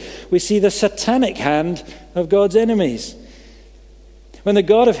clearly. We see the satanic hand of God's enemies. When the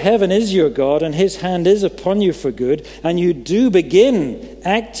God of heaven is your God and his hand is upon you for good, and you do begin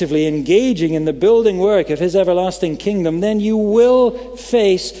actively engaging in the building work of his everlasting kingdom, then you will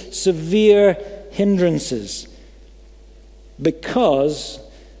face severe hindrances because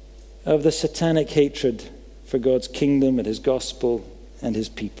of the satanic hatred for God's kingdom and his gospel and his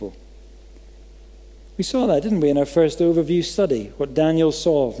people. We saw that, didn't we, in our first overview study, what Daniel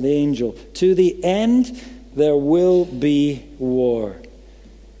saw from the angel. To the end there will be war.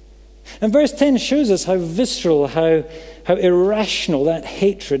 And verse 10 shows us how visceral, how irrational that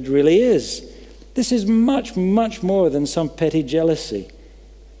hatred really is. This is much, much more than some petty jealousy.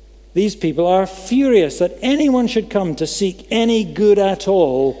 These people are furious that anyone should come to seek any good at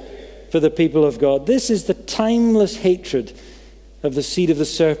all for the people of God. This is the timeless hatred of the seed of the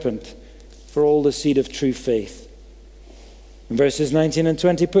serpent for all the seed of true faith. And verses 19 and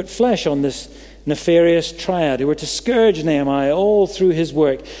 20 put flesh on this nefarious triad who were to scourge Nehemiah all through his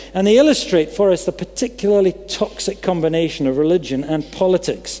work. And they illustrate for us the particularly toxic combination of religion and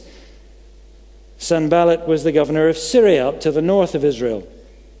politics. Sanballat was the governor of Syria up to the north of Israel.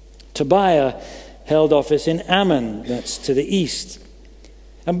 Tobiah held office in Ammon, that's to the east.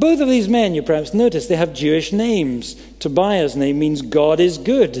 And both of these men, you perhaps notice, they have Jewish names. Tobiah's name means God is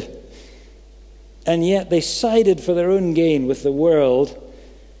good. And yet they sided for their own gain with the world.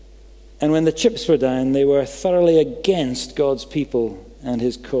 And when the chips were down, they were thoroughly against God's people and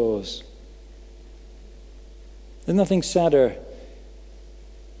his cause. There's nothing sadder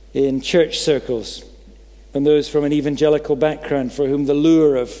in church circles than those from an evangelical background for whom the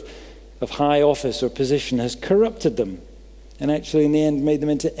lure of high office or position has corrupted them and actually in the end made them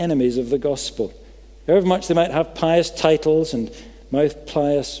into enemies of the gospel. However much they might have pious titles and mouth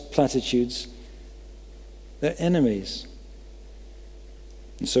pious platitudes, they're enemies.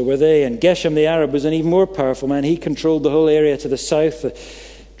 And so were they. And Geshem the Arab was an even more powerful man. He controlled the whole area to the south, the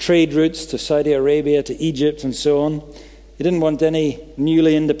trade routes to Saudi Arabia, to Egypt, and so on. He didn't want any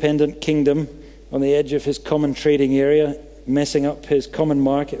newly independent kingdom on the edge of his common trading area, messing up his common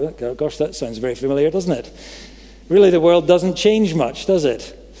market. Oh, gosh, that sounds very familiar, doesn't it? Really, the world doesn't change much, does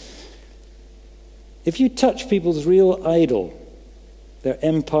it? If you touch people's real idol, their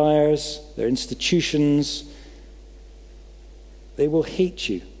empires, their institutions, they will hate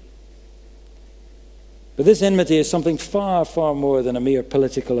you. But this enmity is something far, far more than a mere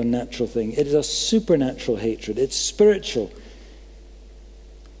political and natural thing. It is a supernatural hatred. It's spiritual.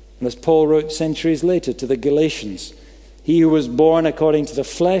 And as Paul wrote centuries later to the Galatians, he who was born according to the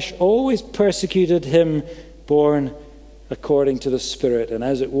flesh always persecuted him born according to the Spirit. And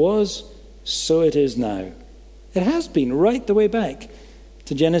as it was, so it is now. It has been right the way back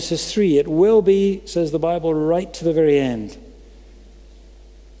to Genesis 3. It will be, says the Bible, right to the very end.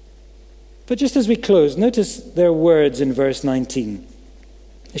 But just as we close, notice their words in verse 19.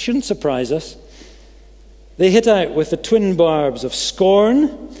 It shouldn't surprise us. They hit out with the twin barbs of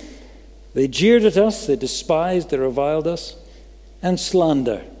scorn. They jeered at us, they despised, they reviled us, and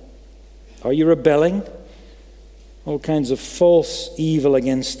slander. Are you rebelling? All kinds of false evil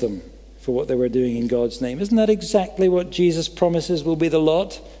against them for what they were doing in God's name. Isn't that exactly what Jesus promises will be the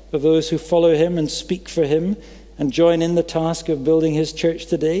lot of those who follow him and speak for him and join in the task of building his church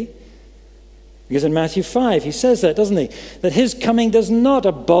today? Because in Matthew 5, he says that, doesn't he? That his coming does not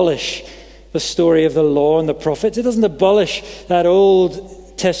abolish the story of the law and the prophets. It doesn't abolish that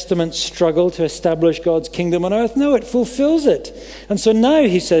Old Testament struggle to establish God's kingdom on earth. No, it fulfills it. And so now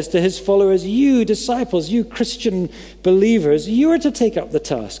he says to his followers, you disciples, you Christian believers, you are to take up the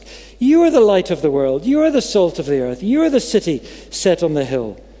task. You are the light of the world. You are the salt of the earth. You are the city set on the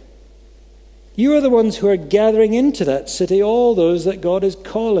hill. You are the ones who are gathering into that city all those that God is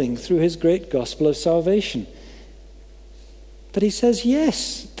calling through his great gospel of salvation. But he says,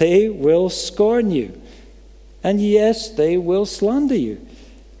 yes, they will scorn you. And yes, they will slander you.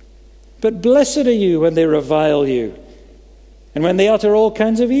 But blessed are you when they revile you, and when they utter all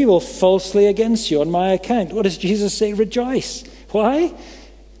kinds of evil falsely against you on my account. What does Jesus say? Rejoice. Why?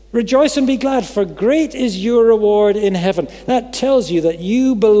 Rejoice and be glad, for great is your reward in heaven. That tells you that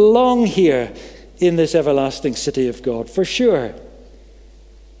you belong here in this everlasting city of God, for sure.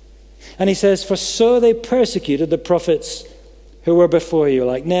 And he says, for so they persecuted the prophets who were before you,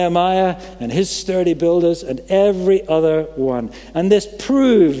 like Nehemiah and his sturdy builders and every other one. And this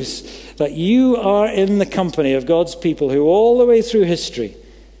proves that you are in the company of God's people who all the way through history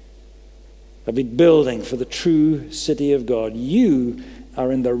have been building for the true city of God. You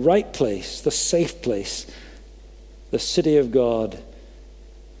are in the right place, the safe place, the city of God,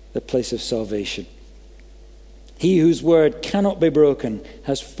 the place of salvation. He whose word cannot be broken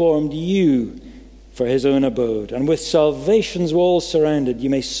has formed you for his own abode, and with salvation's walls surrounded, you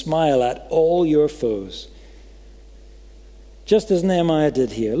may smile at all your foes. Just as Nehemiah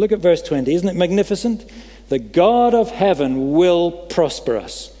did here. Look at verse 20. Isn't it magnificent? The God of heaven will prosper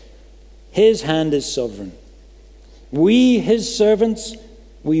us. His hand is sovereign. We, his servants,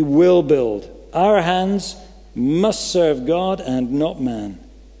 we will build. Our hands must serve God and not man.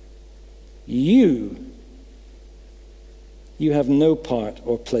 You have no part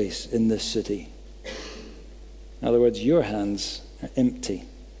or place in this city. In other words, your hands are empty.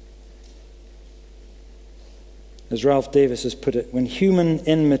 As Ralph Davis has put it, when human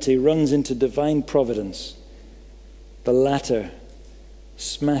enmity runs into divine providence, the latter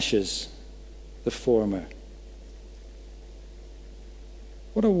smashes the former.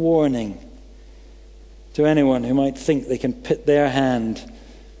 What a warning to anyone who might think they can pit their hand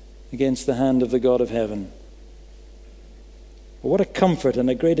against the hand of the God of heaven. What a comfort and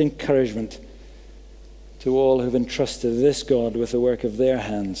a great encouragement to all who've entrusted this God with the work of their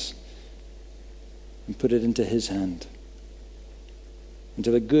hands and put it into his hand,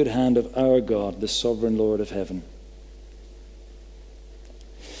 into the good hand of our God, the sovereign Lord of heaven.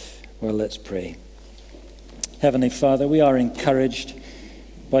 Well, let's pray. Heavenly Father, we are encouraged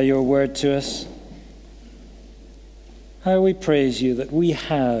by your word to us. How we praise you that we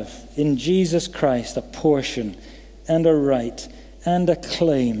have in Jesus Christ a portion and a right and a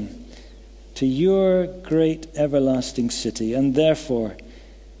claim to your great everlasting city, and therefore,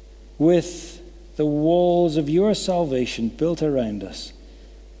 with the walls of your salvation built around us,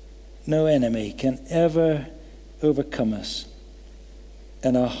 no enemy can ever overcome us,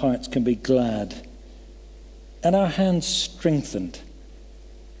 and our hearts can be glad and our hands strengthened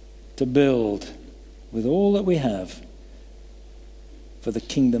to build with all that we have for the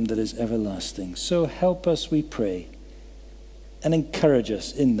kingdom that is everlasting. So help us, we pray, and encourage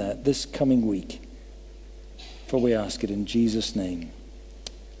us in that this coming week. For we ask it in Jesus' name.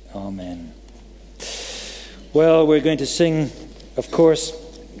 Amen. Well, we're going to sing, of course,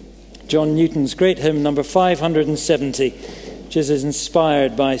 John Newton's great hymn, number 570, which is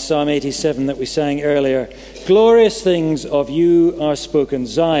inspired by Psalm 87 that we sang earlier. Glorious things of you are spoken,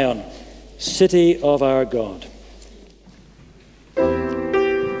 Zion, city of our God.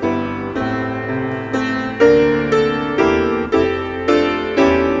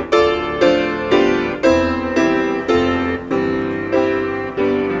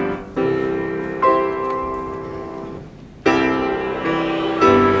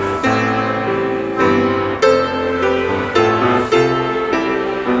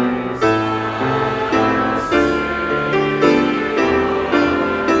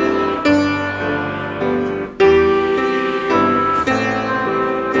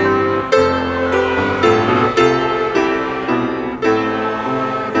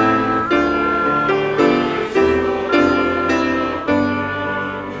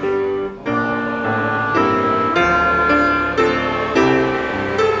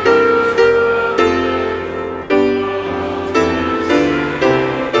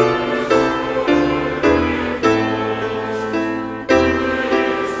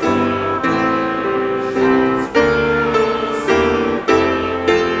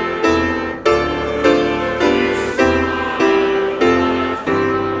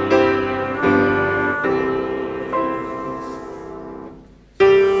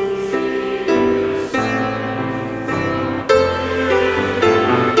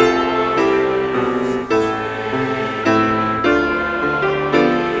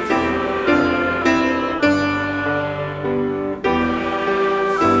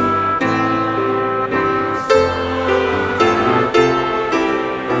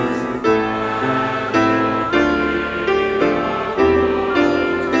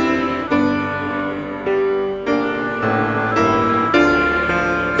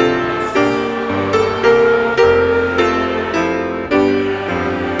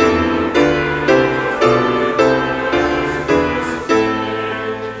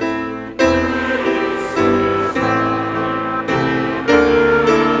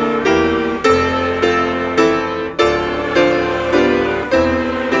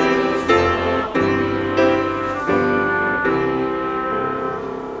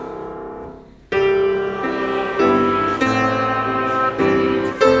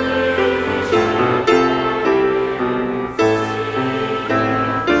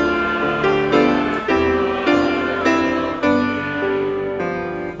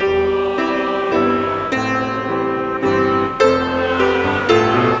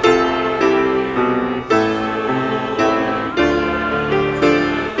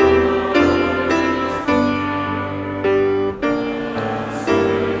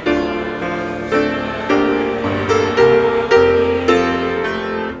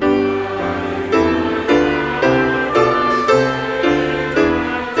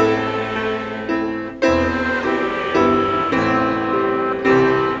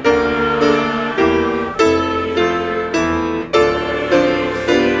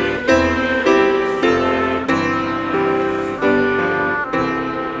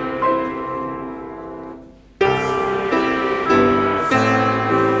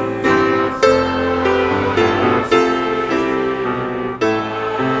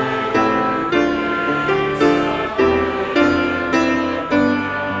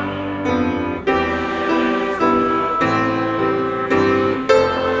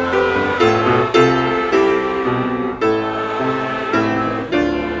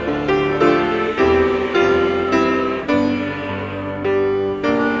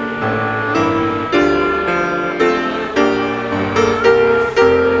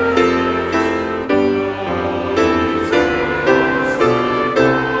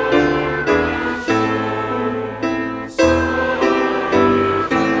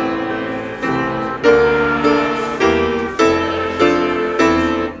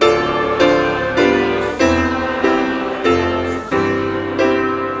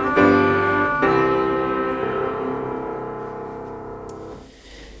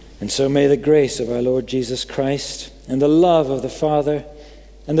 And so may the grace of our Lord Jesus Christ and the love of the Father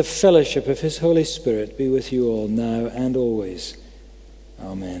and the fellowship of his Holy Spirit be with you all now and always.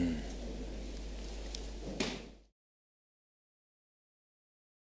 Amen.